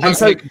well. And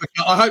so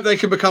I hope they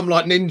can become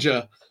like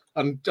Ninja,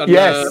 and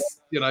yes,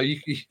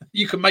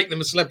 you can make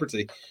them a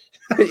celebrity.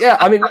 Yeah,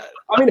 I mean,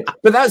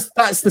 but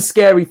that's the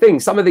scary thing.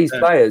 Some of these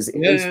players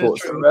in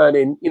esports are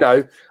earning,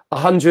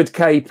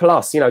 100K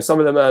plus. Some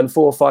of them earn £4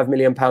 or £5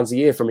 million a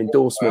year from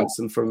endorsements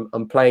and from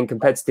playing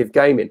competitive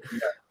gaming.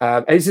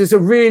 And it's a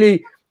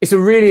really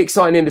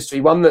exciting industry,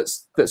 one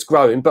that's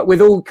growing. But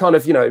with all kind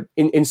of,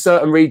 in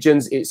certain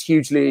regions, it's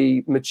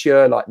hugely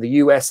mature, like the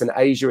US and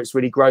Asia. It's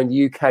really grown.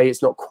 The UK,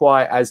 it's not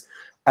quite as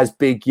as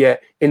big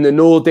yet. In the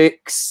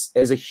Nordics,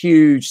 there's a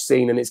huge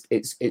scene, and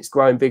it's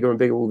growing bigger and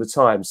bigger all the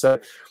time. So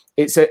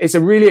it's a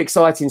really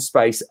exciting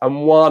space,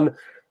 and one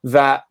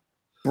that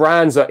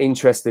brands are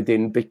interested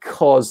in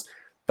because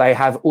they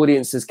have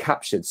audiences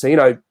captured. So, you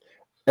know,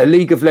 a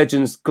League of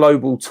Legends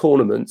global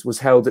tournament was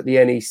held at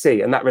the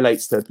NEC, and that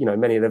relates to, you know,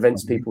 many of the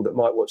events people that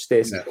might watch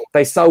this. Yeah.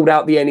 They sold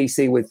out the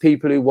NEC with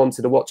people who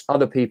wanted to watch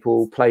other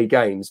people play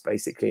games,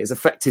 basically, is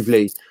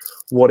effectively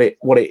what it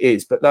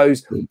is. But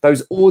those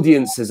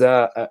audiences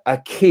are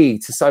key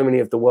to so many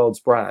of the world's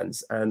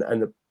brands, and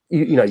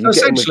you know, you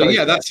essentially,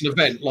 yeah, that's an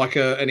event like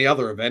any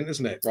other event,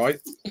 isn't it? Right?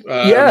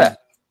 Yeah.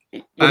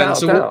 And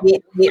so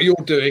what you're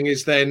doing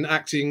is then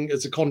acting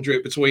as a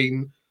conduit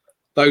between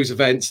those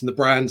events and the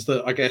brands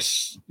that I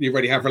guess you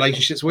already have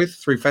relationships with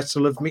through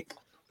Festival of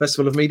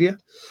Media.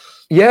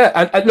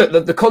 Yeah, and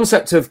look, the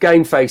concept of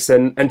Game Face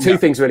and two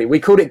things really. We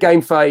called it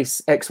Game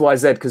Face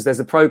XYZ because there's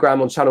a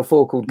program on Channel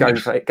 4 called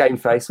Game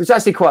Face, which is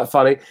actually quite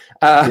funny.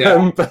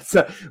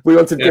 But we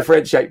wanted to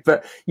differentiate.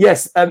 But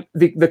yes,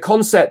 the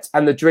concept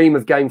and the dream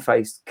of Game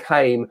Face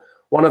came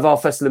one of our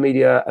Festival of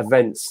Media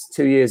events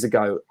 2 years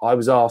ago. I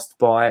was asked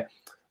by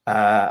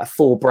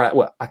four brand.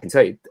 Well, I can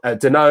tell you,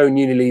 Danone,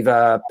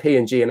 Unilever,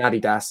 P&G, and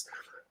Adidas.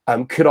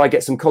 Could I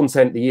get some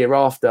content the year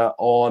after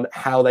on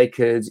how they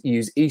could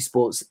use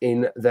esports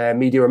in their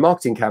media and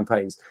marketing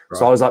campaigns? Right.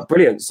 So I was like,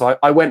 brilliant. So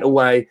I went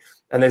away,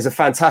 and there's a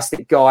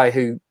fantastic guy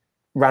who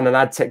ran an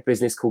ad tech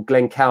business called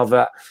Glenn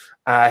Calvert.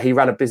 He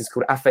ran a business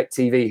called Affect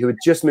TV, who had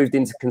just moved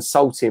into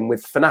consulting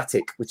with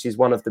Fnatic, which is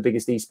one of the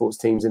biggest esports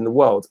teams in the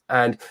world.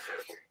 And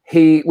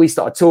we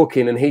started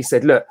talking, and he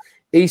said, look,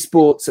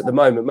 esports at the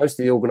moment, most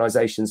of the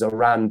organizations are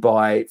ran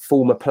by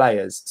former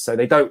players. So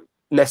they don't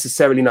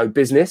necessarily know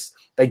business.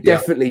 They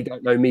definitely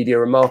don't know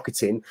media and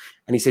marketing.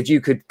 And he said,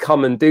 you could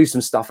come and do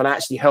some stuff and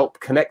actually help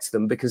connect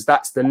them, because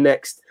that's the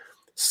next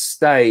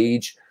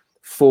stage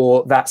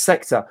for that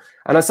sector.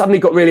 And I suddenly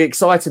got really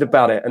excited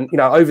about it. And, you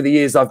know, over the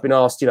years, I've been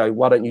asked, you know,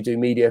 why don't you do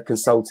media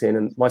consulting?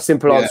 And my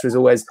simple answer is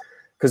always,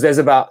 because there's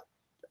about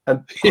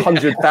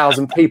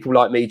 100,000 people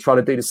like me trying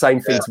to do the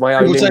same thing to my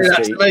own industry.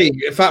 That to me.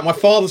 In fact, my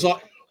father's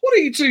like, why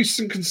don't you do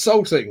some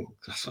consulting?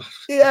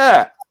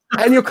 Yeah.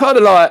 And you're kind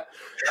of like,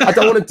 I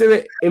don't want to do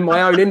it in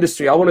my own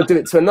industry. I want to do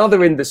it to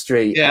another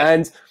industry.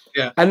 Yeah.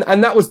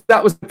 And that was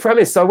the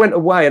premise. So I went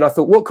away and I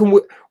thought,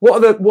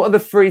 what are the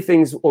three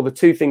things or the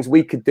two things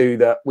we could do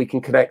that we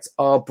can connect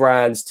our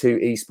brands to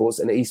esports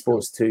and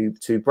esports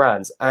to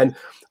brands? And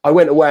I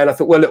went away and I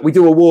thought, well, look, we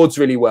do awards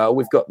really well.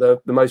 We've got the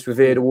most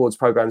revered awards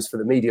programs for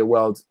the media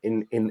world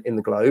in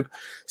the globe.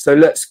 So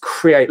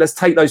let's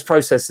take those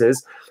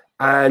processes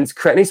and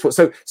create an esports.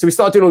 So we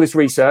started doing all this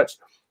research.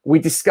 We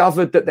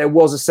discovered that there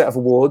was a set of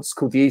awards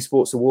called the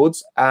Esports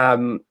Awards,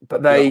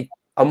 but they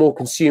are more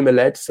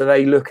consumer-led. So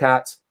they look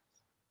at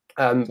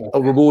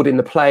rewarding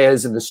the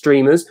players and the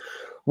streamers.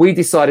 We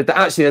decided that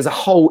actually there's a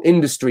whole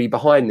industry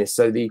behind this.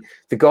 So the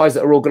guys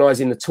that are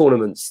organising the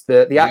tournaments,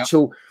 the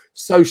actual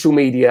social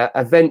media,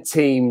 event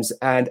teams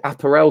and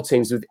apparel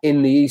teams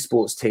within the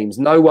esports teams,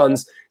 no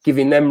one's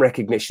giving them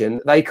recognition.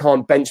 They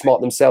can't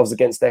benchmark themselves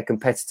against their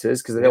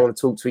competitors because they don't want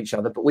to talk to each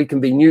other, but we can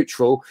be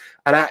neutral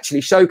and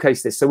actually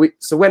showcase this. So we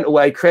went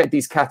away, created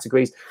these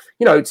categories,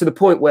 you know, to the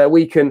point where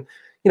we can,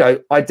 you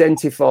know,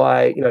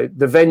 identify, you know,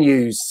 the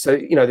venues. So,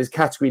 you know, there's a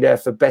category there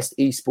for best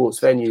esports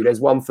venue.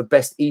 There's one for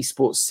best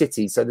esports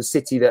city. So the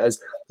city that has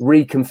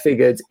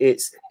reconfigured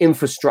its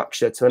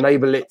infrastructure to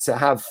enable it to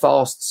have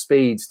fast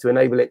speeds, to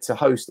enable it to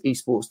host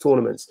esports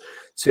tournaments,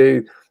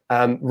 to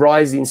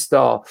rising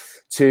star,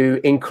 to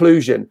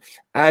inclusion.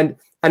 And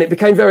it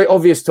became very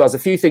obvious to us. A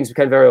few things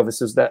became very obvious,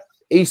 was that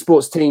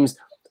esports teams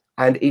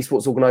and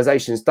esports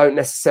organizations don't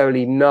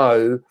necessarily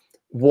know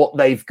what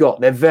they've got.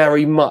 They're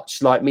very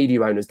much like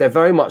media owners. They're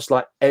very much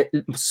like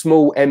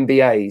small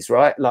MBAs,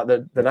 right? Like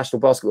the National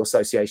Basketball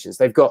Associations.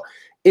 They've got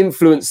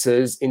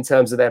influencers in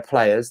terms of their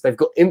players. They've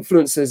got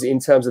influencers in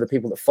terms of the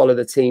people that follow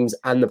the teams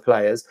and the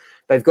players.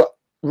 They've got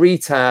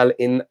retail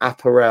in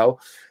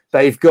apparel.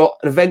 They've got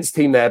an events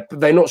team there, but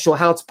they're not sure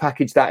how to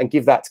package that and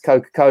give that to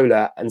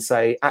Coca-Cola and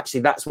say,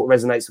 actually, that's what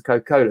resonates with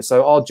Coca-Cola.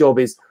 So our job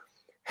is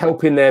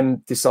helping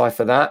them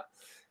decipher that,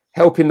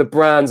 helping the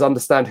brands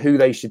understand who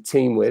they should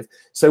team with.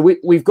 So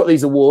we've got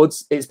these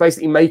awards. It's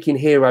basically making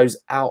heroes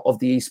out of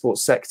the esports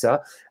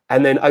sector.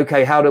 And then,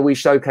 okay, how do we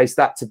showcase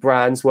that to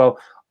brands? Well,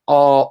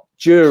 our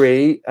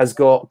jury has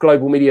got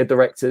global media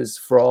directors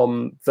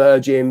from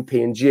Virgin,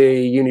 P&G,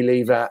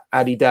 Unilever,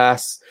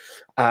 Adidas,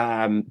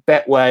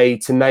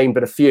 Betway, to name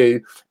but a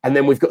few. And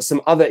then we've got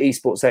some other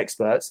esports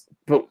experts.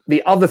 But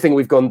the other thing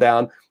we've gone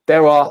down,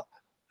 there are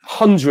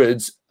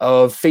hundreds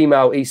of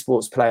female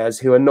esports players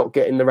who are not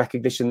getting the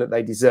recognition that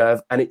they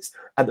deserve. And it's,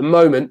 at the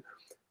moment,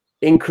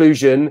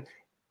 inclusion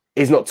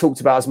is not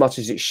talked about as much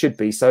as it should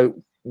be.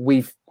 So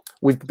we've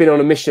we've been on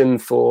a mission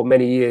for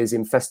many years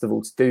in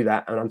Festival to do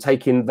that, and I'm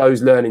taking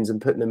those learnings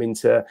and putting them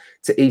into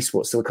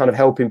esports. So we're kind of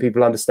helping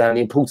people understand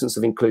the importance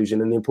of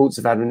inclusion and the importance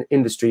of having an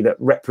industry that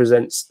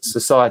represents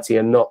society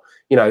and not,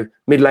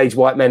 middle-aged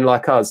white men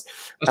like us.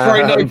 That's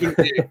very noble of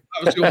you.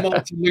 That was your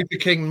Martin Luther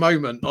King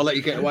moment. I'll let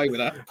you get away with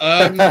that.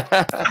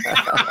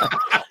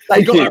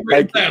 Thank you.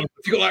 Have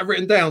you got that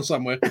written down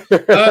somewhere?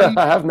 I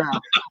have now.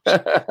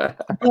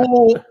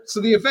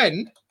 So the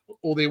event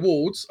or the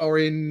awards are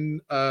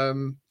in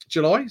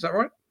July. Is that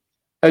right?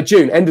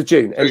 June, end of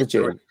June.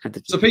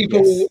 So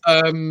people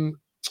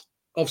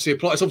obviously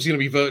apply. It's obviously going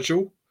to be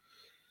virtual.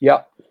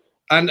 Yeah.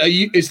 And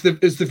is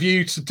the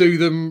view to do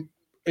them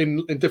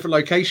in different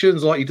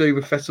locations like you do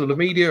with Festival of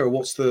Media, or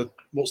what's the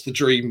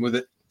dream with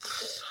it?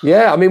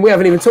 Yeah, I mean, we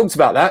haven't even talked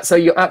about that, so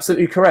you're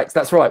absolutely correct.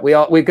 That's right.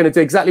 We're going to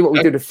do exactly what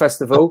we did with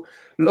Festival,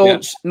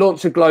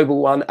 launch a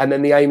global one, and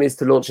then the aim is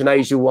to launch an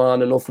Asia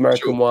one, a North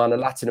American one, a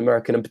Latin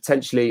American, and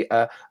potentially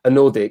a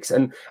Nordics.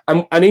 And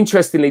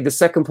interestingly, the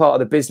second part of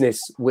the business,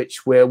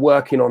 which we're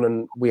working on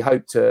and we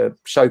hope to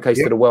showcase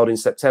to the world in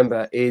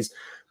September, is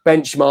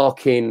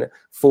benchmarking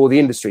for the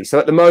industry. So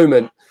at the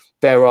moment,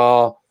 there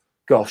are,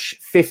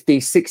 50,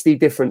 60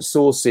 different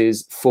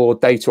sources for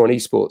data on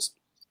esports.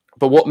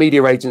 But what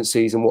media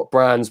agencies and what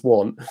brands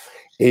want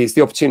is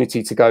the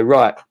opportunity to go,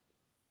 right,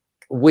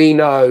 we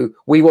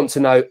want to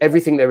know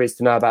everything there is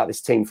to know about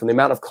this team, from the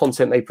amount of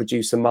content they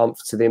produce a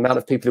month to the amount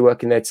of people who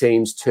work in their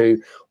teams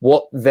to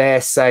what they're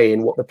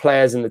saying, what the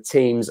players and the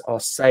teams are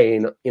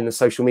saying in the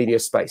social media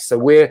space. So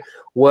we're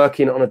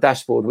working on a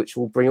dashboard which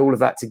will bring all of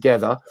that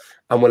together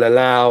and will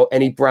allow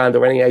any brand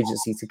or any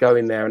agency to go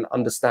in there and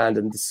understand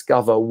and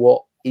discover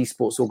what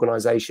esports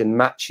organization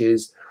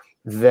matches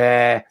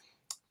their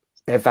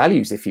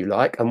values, if you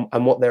like,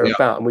 and what they're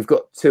about. And we've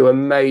got two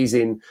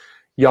amazing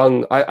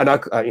young,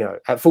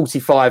 at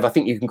 45, I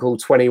think you can call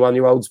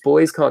 21-year-olds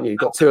boys, can't you?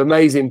 You've got two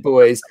amazing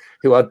boys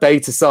who are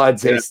data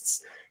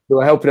scientists who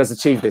are helping us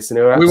achieve this. And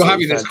who are we were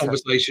having this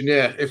conversation,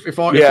 if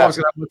I was going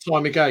to have the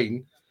time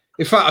again.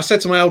 In fact, I said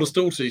to my eldest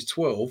daughter, who's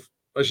 12,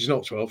 well, she's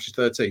not 12, she's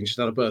 13, she's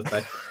had a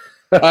birthday.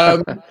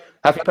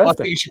 Happy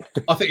birthday.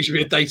 I think you should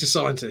be a data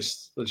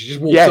scientist. She just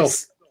walked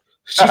off.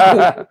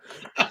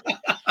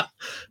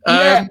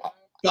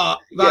 But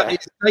that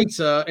is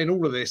data in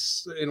all of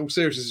this, in all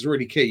seriousness, is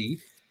really key.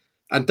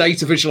 And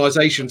data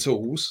visualization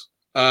tools.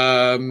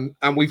 And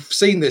we've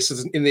seen this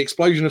in the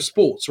explosion of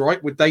sports,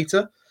 right, with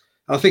data.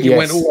 And I think it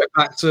went all the way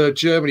back to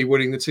Germany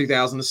winning the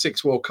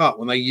 2006 World Cup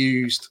when they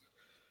used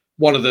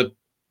one of the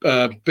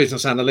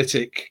business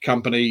analytic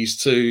companies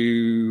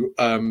to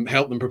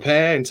help them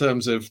prepare in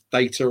terms of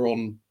data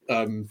on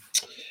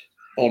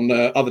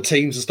other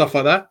teams and stuff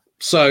like that.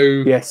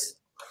 So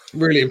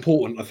really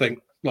important, I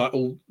think, like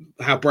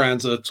how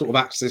brands are sort of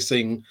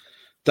accessing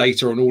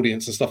data on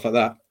audience and stuff like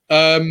that.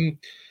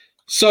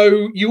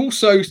 So you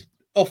also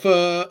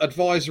offer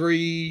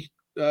advisory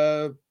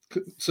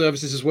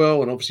services as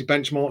well, and obviously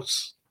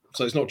benchmarks.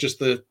 So it's not just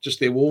the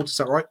awards. Is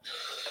that right?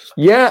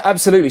 Yeah,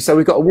 absolutely. So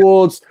we've got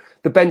awards,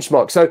 the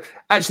benchmark. So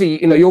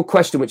actually, your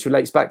question, which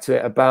relates back to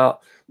it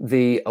about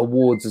the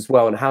awards as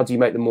well, and how do you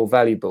make them more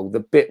valuable?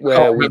 The bit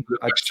where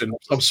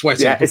I'm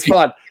sweating. Yeah, it's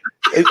fine.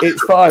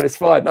 It's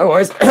fine. No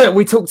worries.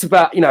 We talked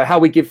about how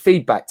we give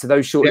feedback to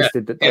those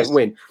shortlisted that don't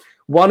win.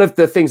 One of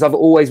the things I've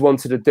always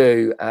wanted to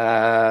do,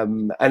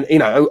 and I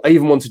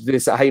even wanted to do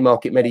this at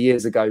Haymarket many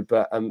years ago,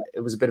 but it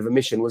was a bit of a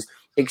mission, was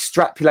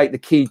extrapolate the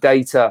key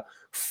data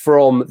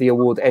from the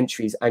award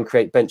entries and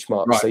create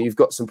benchmarks. Right. So you've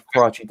got some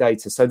proprietary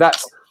data. So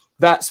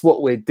that's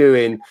what we're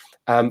doing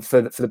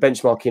for the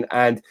benchmarking.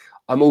 And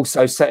I'm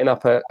also setting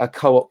up a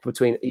co-op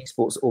between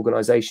esports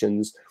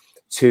organizations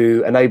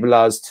to enable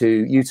us to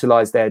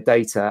utilize their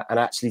data and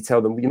actually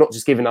tell them, you're not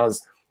just giving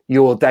us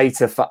your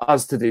data for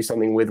us to do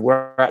something with,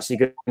 we're actually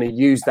going to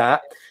use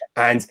that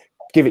and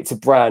give it to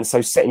brands.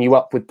 So setting you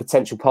up with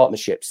potential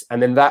partnerships.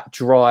 And then that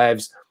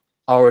drives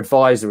our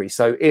advisory.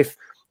 So if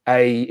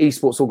a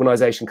esports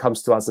organization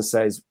comes to us and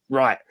says,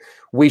 right,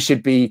 we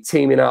should be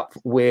teaming up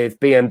with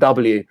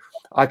BMW,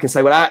 I can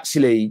say, well,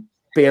 actually,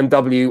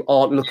 BMW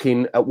aren't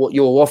looking at what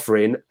you're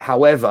offering.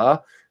 However,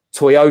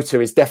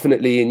 Toyota is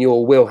definitely in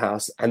your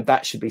wheelhouse, and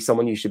that should be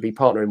someone you should be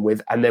partnering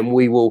with. And then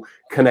we will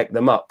connect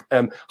them up.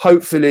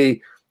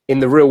 Hopefully, in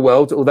the real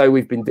world, although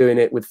we've been doing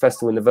it with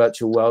Festival in the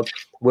virtual world,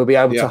 we'll be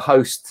able to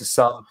host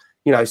some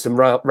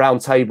round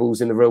tables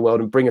in the real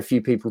world and bring a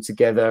few people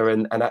together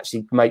and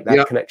actually make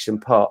that connection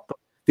part. But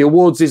the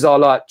awards is our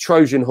like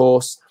Trojan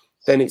horse,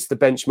 then it's the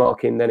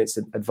benchmarking, then it's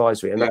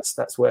advisory, and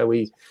that's where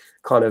we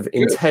kind of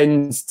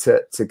intend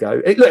to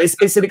go.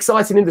 It's an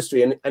exciting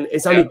industry, and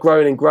it's only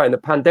growing and growing. The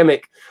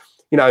pandemic,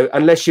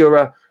 unless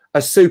you're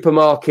a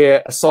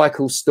supermarket, a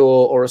cycle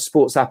store, or a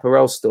sports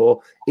apparel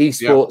store,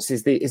 esports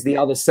is the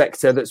other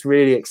sector that's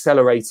really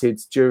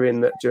accelerated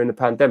during the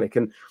pandemic,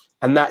 and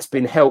that's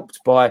been helped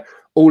by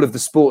all of the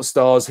sports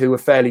stars who were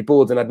fairly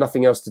bored and had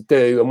nothing else to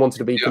do and wanted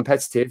to be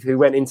competitive, who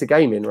went into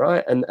gaming,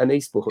 right, and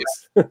esports.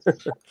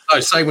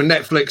 Same with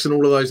Netflix and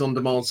all of those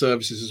on-demand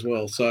services as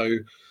well. So,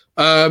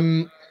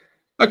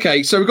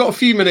 okay, so we've got a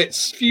few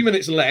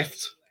minutes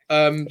left.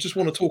 just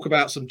want to talk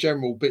about some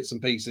general bits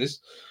and pieces.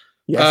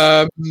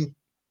 Yes.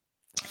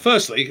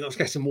 Firstly, let's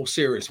get a more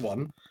serious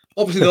one.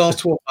 Obviously, the last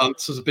 12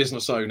 months as a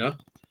business owner,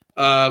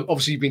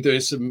 obviously you've been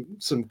doing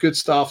some good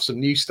stuff, some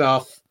new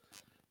stuff.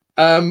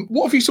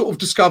 What have you sort of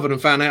discovered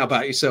and found out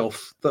about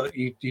yourself that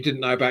you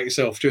didn't know about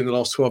yourself during the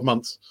last 12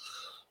 months?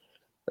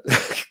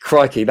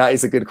 Crikey, that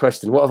is a good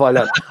question. What have I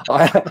learned?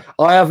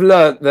 I have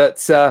learned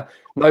that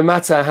no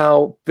matter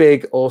how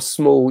big or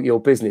small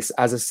your business,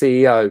 as a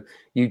CEO,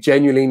 you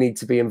genuinely need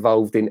to be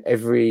involved in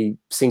every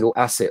single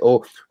asset,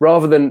 or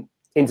rather than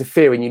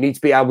interfering, you need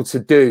to be able to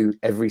do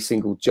every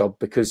single job,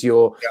 because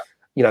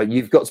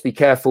you've got to be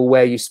careful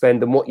where you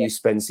spend and what you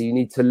spend. So you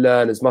need to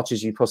learn as much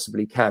as you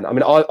possibly can. I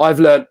mean, I've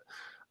learned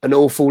an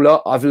awful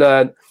lot. I've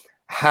learned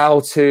how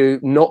to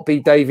not be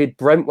David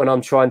Brent when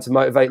I'm trying to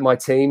motivate my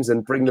teams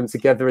and bring them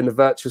together in the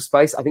virtual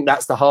space. I think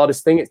that's the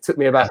hardest thing. It took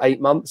me about 8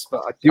 months,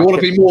 but you want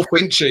to be more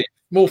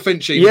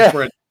Finchy yeah. than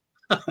Brent.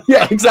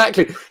 Yeah,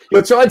 exactly.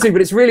 You're trying to,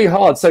 but it's really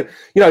hard. So,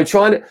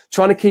 trying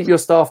to keep your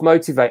staff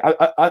motivated.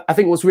 I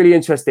think what's really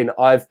interesting,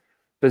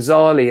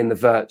 bizarrely in the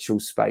virtual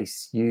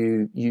space,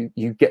 you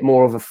get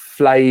more of a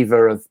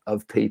flavor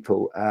of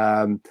people.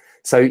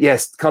 So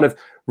yes, kind of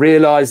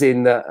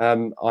realizing that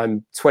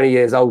I'm 20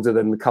 years older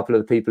than a couple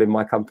of the people in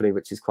my company,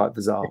 which is quite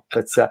bizarre.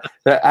 But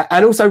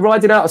and also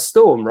riding out a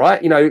storm,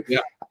 right?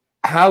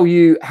 How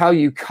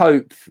you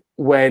cope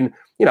when,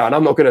 and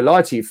I'm not going to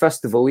lie to you,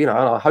 festival, and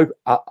I hope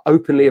I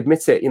openly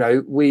admit it,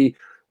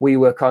 we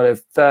were kind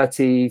of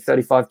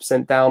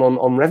 35% down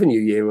on revenue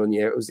year on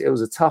year. It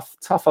was a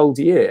tough old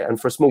year, and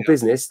for a small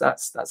business,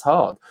 that's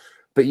hard.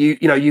 But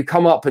you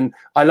come up, and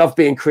I love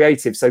being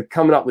creative, so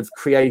coming up with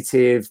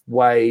creative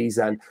ways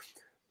and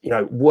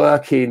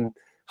working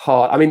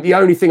hard. I mean, the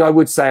only thing I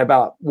would say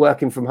about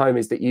working from home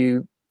is that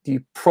you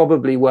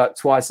probably work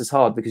twice as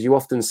hard, because you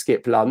often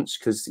skip lunch,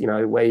 because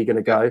where you're going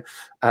to go,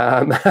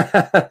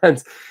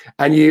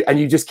 and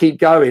you just keep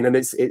going, and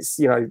it's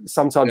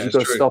sometimes you've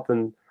got to stop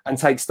and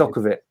take stock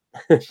of it.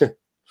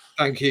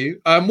 Thank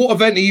you. What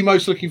event are you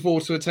most looking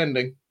forward to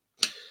attending?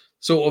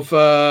 Sort of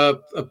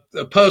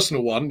a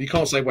personal one. You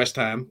can't say West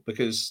Ham,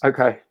 because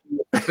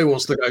who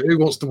wants to go? Who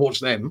wants to watch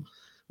them?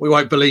 We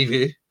won't believe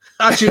you.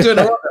 Actually, you're doing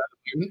all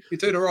right. You're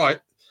doing all right.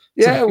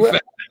 Yeah,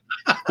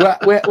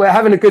 we're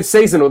having a good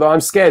season, although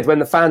I'm scared when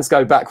the fans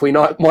go back, we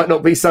might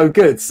not be so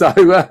good. So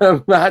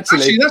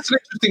actually, that's an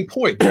interesting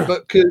point,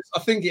 but because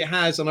I think it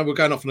has, I know we're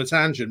going off on a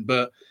tangent,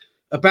 but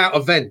about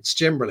events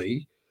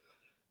generally,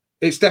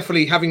 it's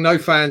definitely having no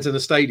fans in the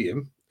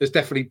stadium has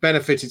definitely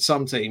benefited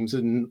some teams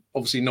and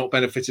obviously not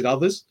benefited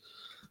others.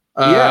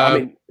 I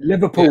mean,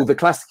 Liverpool, the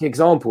classic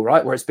example,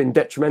 right, where it's been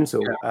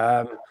detrimental.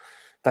 Yeah.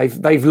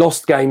 They've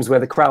lost games where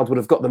the crowd would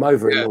have got them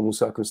over in normal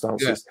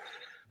circumstances.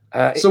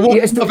 Yeah. So what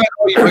event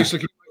are you most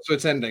looking forward to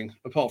attending,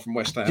 apart from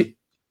West Ham?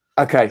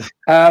 Okay.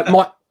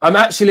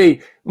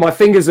 My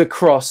fingers are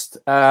crossed.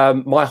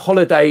 My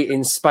holiday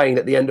in Spain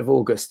at the end of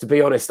August, to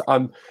be honest,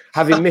 I'm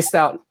having missed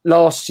out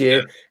last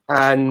year.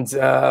 And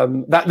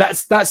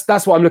that's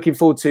what I'm looking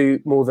forward to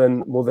more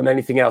than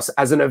anything else,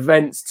 as an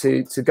event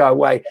to go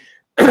away.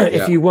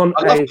 If you want,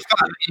 I love the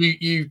fact that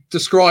you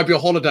describe your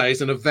holiday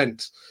as an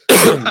event.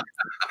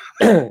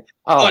 I'd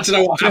like to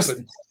know what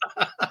happened.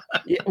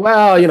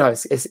 Well,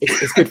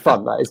 it's good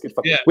fun. That is good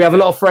fun. Yeah. We have a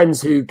lot of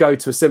friends who go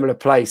to a similar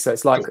place, so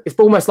it's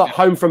almost like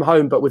home from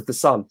home, but with the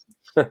sun.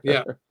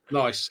 Yeah,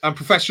 nice. And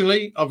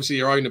professionally, obviously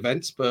your own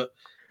events, but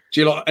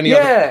do you like any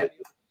other?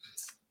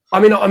 I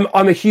mean,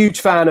 I'm a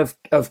huge fan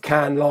of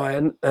Cannes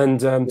Lion and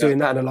doing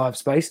that in a live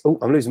space. Oh,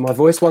 I'm losing my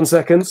voice. 1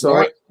 second.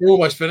 Sorry. Right. We're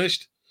almost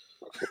finished.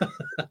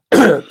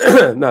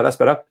 No, that's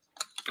better.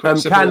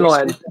 Cannes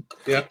Lion.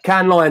 Yeah.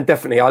 Cannes Lion,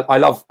 definitely. I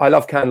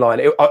love Cannes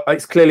Lion.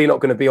 It's clearly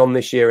not going to be on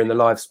this year in the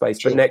live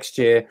space, but next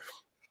year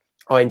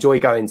I enjoy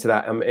going to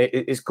that.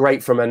 It's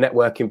great from a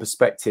networking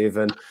perspective,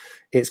 and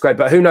it's great.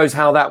 But who knows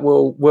how that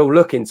will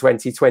look in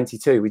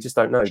 2022? We just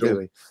don't know, do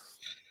we?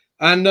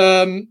 And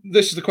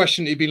this is the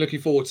question that you'd be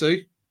looking forward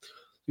to.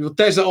 Your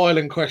desert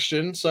island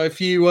question. So if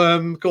you,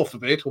 God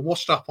forbid, were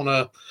washed up on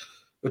a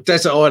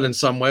desert island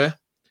somewhere,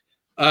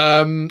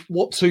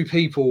 what two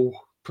people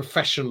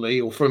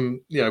professionally or from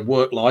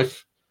work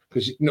life,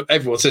 because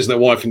everyone says their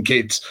wife and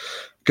kids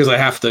because they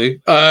have to,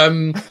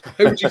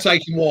 who would you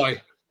take and why?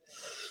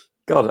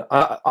 God,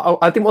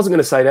 I wasn't going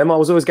to say them. I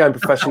was always going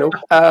professional.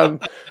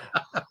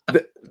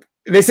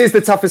 This is the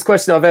toughest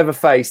question I've ever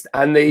faced.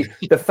 And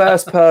the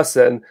first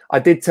person, I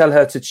did tell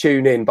her to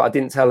tune in, but I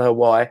didn't tell her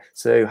why.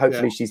 So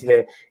hopefully she's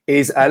here,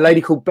 is a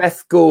lady called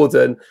Beth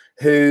Gordon,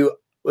 who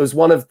was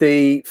one of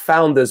the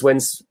founders when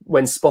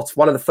one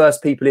of the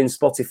first people in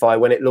Spotify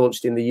when it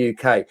launched in the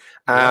UK.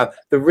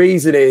 The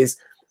reason is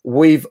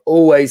we've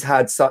always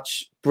had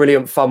such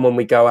brilliant fun when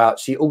we go out.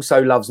 She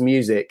also loves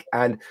music,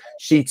 and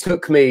she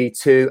took me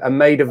to a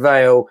Maida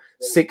Vale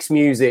Six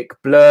Music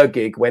Blur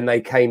gig when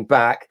they came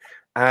back.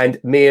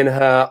 And me and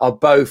her are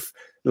both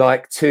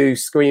like two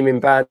screaming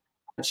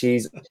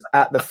banshees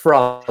at the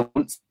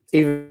front,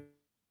 even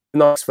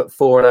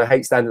 9'4" and I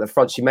hate standing at the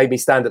front. She made me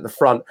stand at the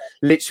front.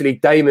 Literally,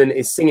 Damon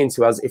is singing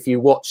to us if you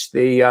watch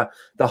the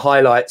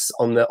highlights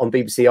on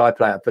BBC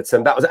iPlayer. But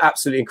that was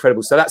absolutely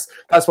incredible. So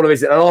that's one of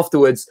his. And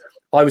afterwards,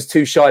 I was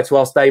too shy to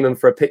ask Damon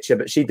for a picture,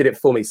 but she did it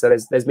for me. So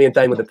there's me and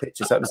Damon with a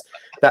picture. So it was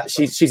that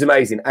she's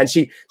amazing, and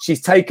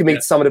she's taken me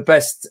to some of the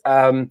best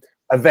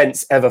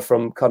events ever,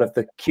 from kind of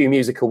the Q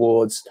Music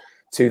Awards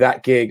to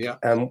that gig.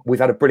 We've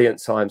had a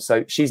brilliant time.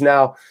 So she's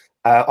now,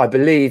 I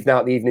believe, now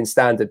at the Evening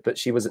Standard, but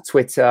she was at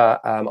Twitter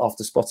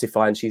after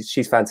Spotify, and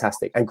she's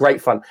fantastic and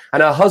great fun.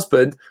 And her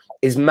husband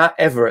is Matt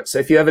Everett. So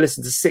if you ever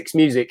listen to Six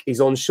Music, he's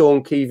on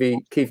Sean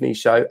Keaveney's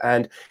show,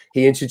 and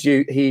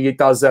he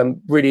does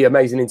really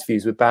amazing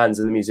interviews with bands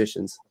and the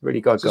musicians. Really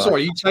good guy.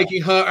 Sorry, are you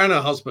taking her and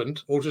her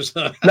husband, or just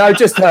her? No,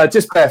 just her,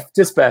 just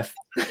Beth.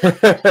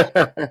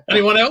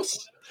 Anyone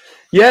else?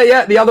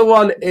 Yeah. The other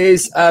one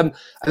is a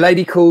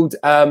lady called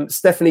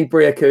Stephanie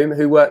Briacombe,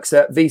 who works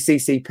at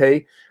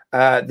VCCP,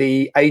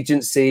 the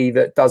agency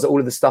that does all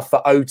of the stuff for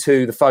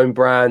O2, the phone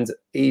brand,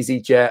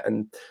 EasyJet,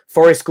 and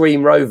Forest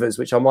Green Rovers,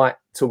 which I might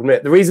talk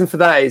about. The reason for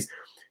that is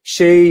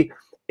she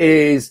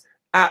is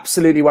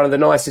absolutely one of the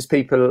nicest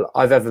people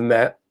I've ever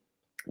met,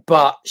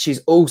 but she's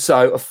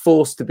also a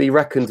force to be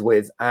reckoned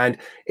with. And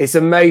it's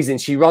amazing.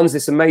 She runs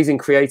this amazing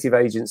creative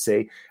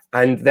agency,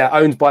 and they're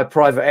owned by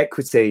private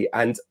equity.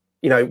 And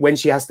you know, when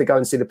she has to go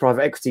and see the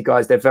private equity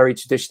guys, they're very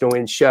traditional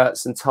in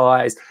shirts and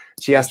ties.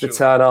 She has to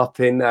turn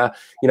up in,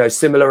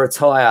 similar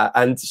attire.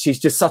 And she's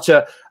just such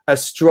a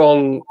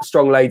strong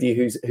lady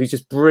who's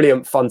just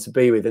brilliant fun to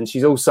be with. And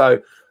she's also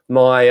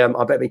my,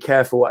 I better be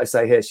careful what I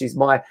say here. She's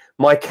my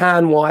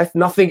can wife,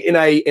 nothing in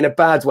a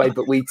bad way,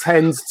 but we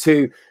tend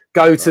to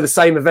go to the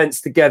same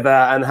events together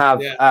and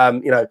have,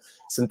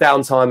 some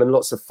downtime and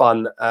lots of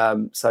fun.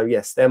 So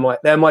yes, they're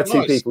my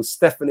two people,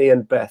 Stephanie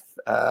and Beth.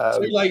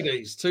 Two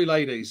ladies. Two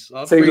ladies.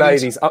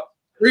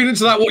 Read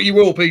into that what you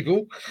will,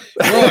 people.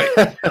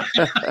 Right.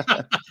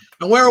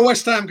 And where are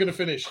West Ham going to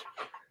finish?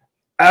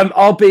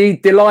 I'll be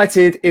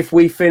delighted if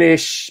we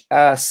finish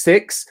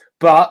 6th,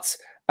 but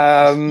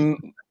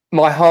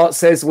my heart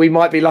says we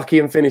might be lucky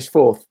and finish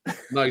 4th.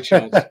 No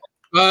chance.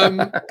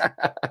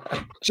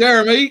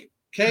 Jeremy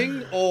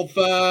King of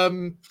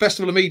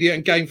Festival of Media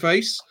and Game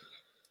Face.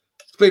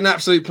 It's been an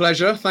absolute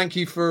pleasure. Thank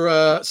you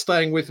for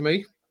staying with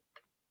me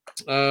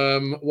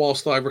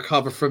whilst I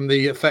recover from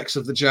the effects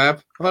of the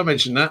jab. Have I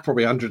mentioned that?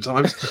 Probably 100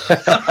 times.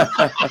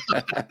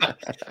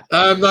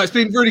 No, it's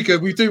been really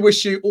good. We do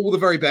wish you all the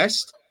very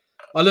best.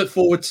 I look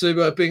forward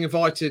to being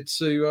invited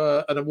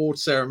to an award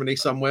ceremony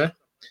somewhere.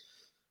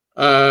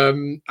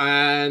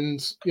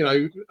 And, you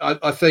know,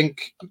 I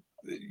think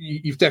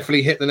you've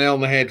definitely hit the nail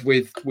on the head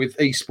with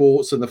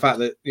esports and the fact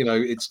that, you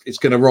know, it's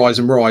going to rise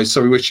and rise.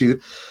 So we wish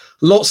you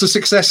lots of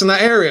success in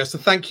that area. So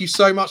thank you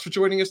so much for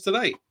joining us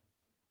today.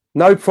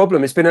 No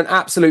problem. It's been an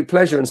absolute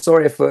pleasure, and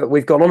sorry if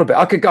we've gone on a bit.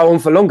 I could go on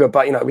for longer,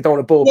 but, you know, we don't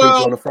want to bore people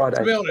on a Friday.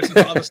 To be honest, I've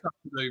got other stuff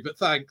to do, but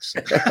thanks.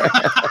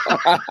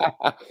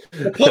 I'll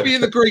pop you in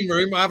the green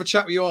room. I'll have a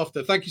chat with you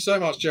after. Thank you so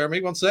much,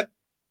 Jeremy. One sec.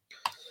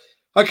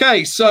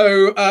 Okay,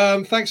 so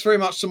thanks very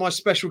much to my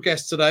special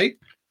guest today,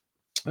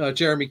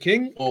 Jeremy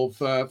King of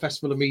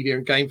Festival of Media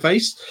and Game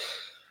Face.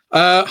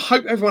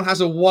 Hope everyone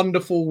has a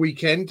wonderful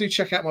weekend. Do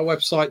check out my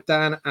website,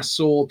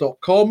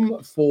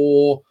 danasor.com,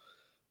 for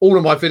all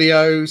of my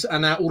videos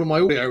and all of my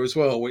audio as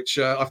well, which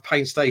I've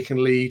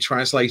painstakingly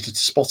translated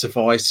to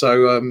Spotify.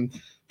 So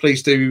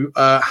please do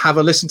have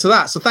a listen to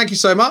that. So thank you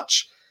so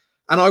much.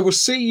 And I will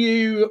see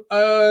you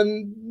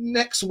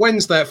next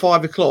Wednesday at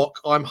 5 o'clock.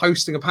 I'm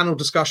hosting a panel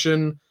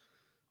discussion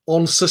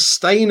on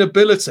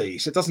sustainability.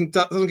 So it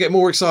doesn't get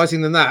more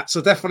exciting than that. So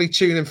definitely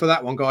tune in for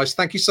that one, guys.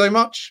 Thank you so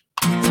much.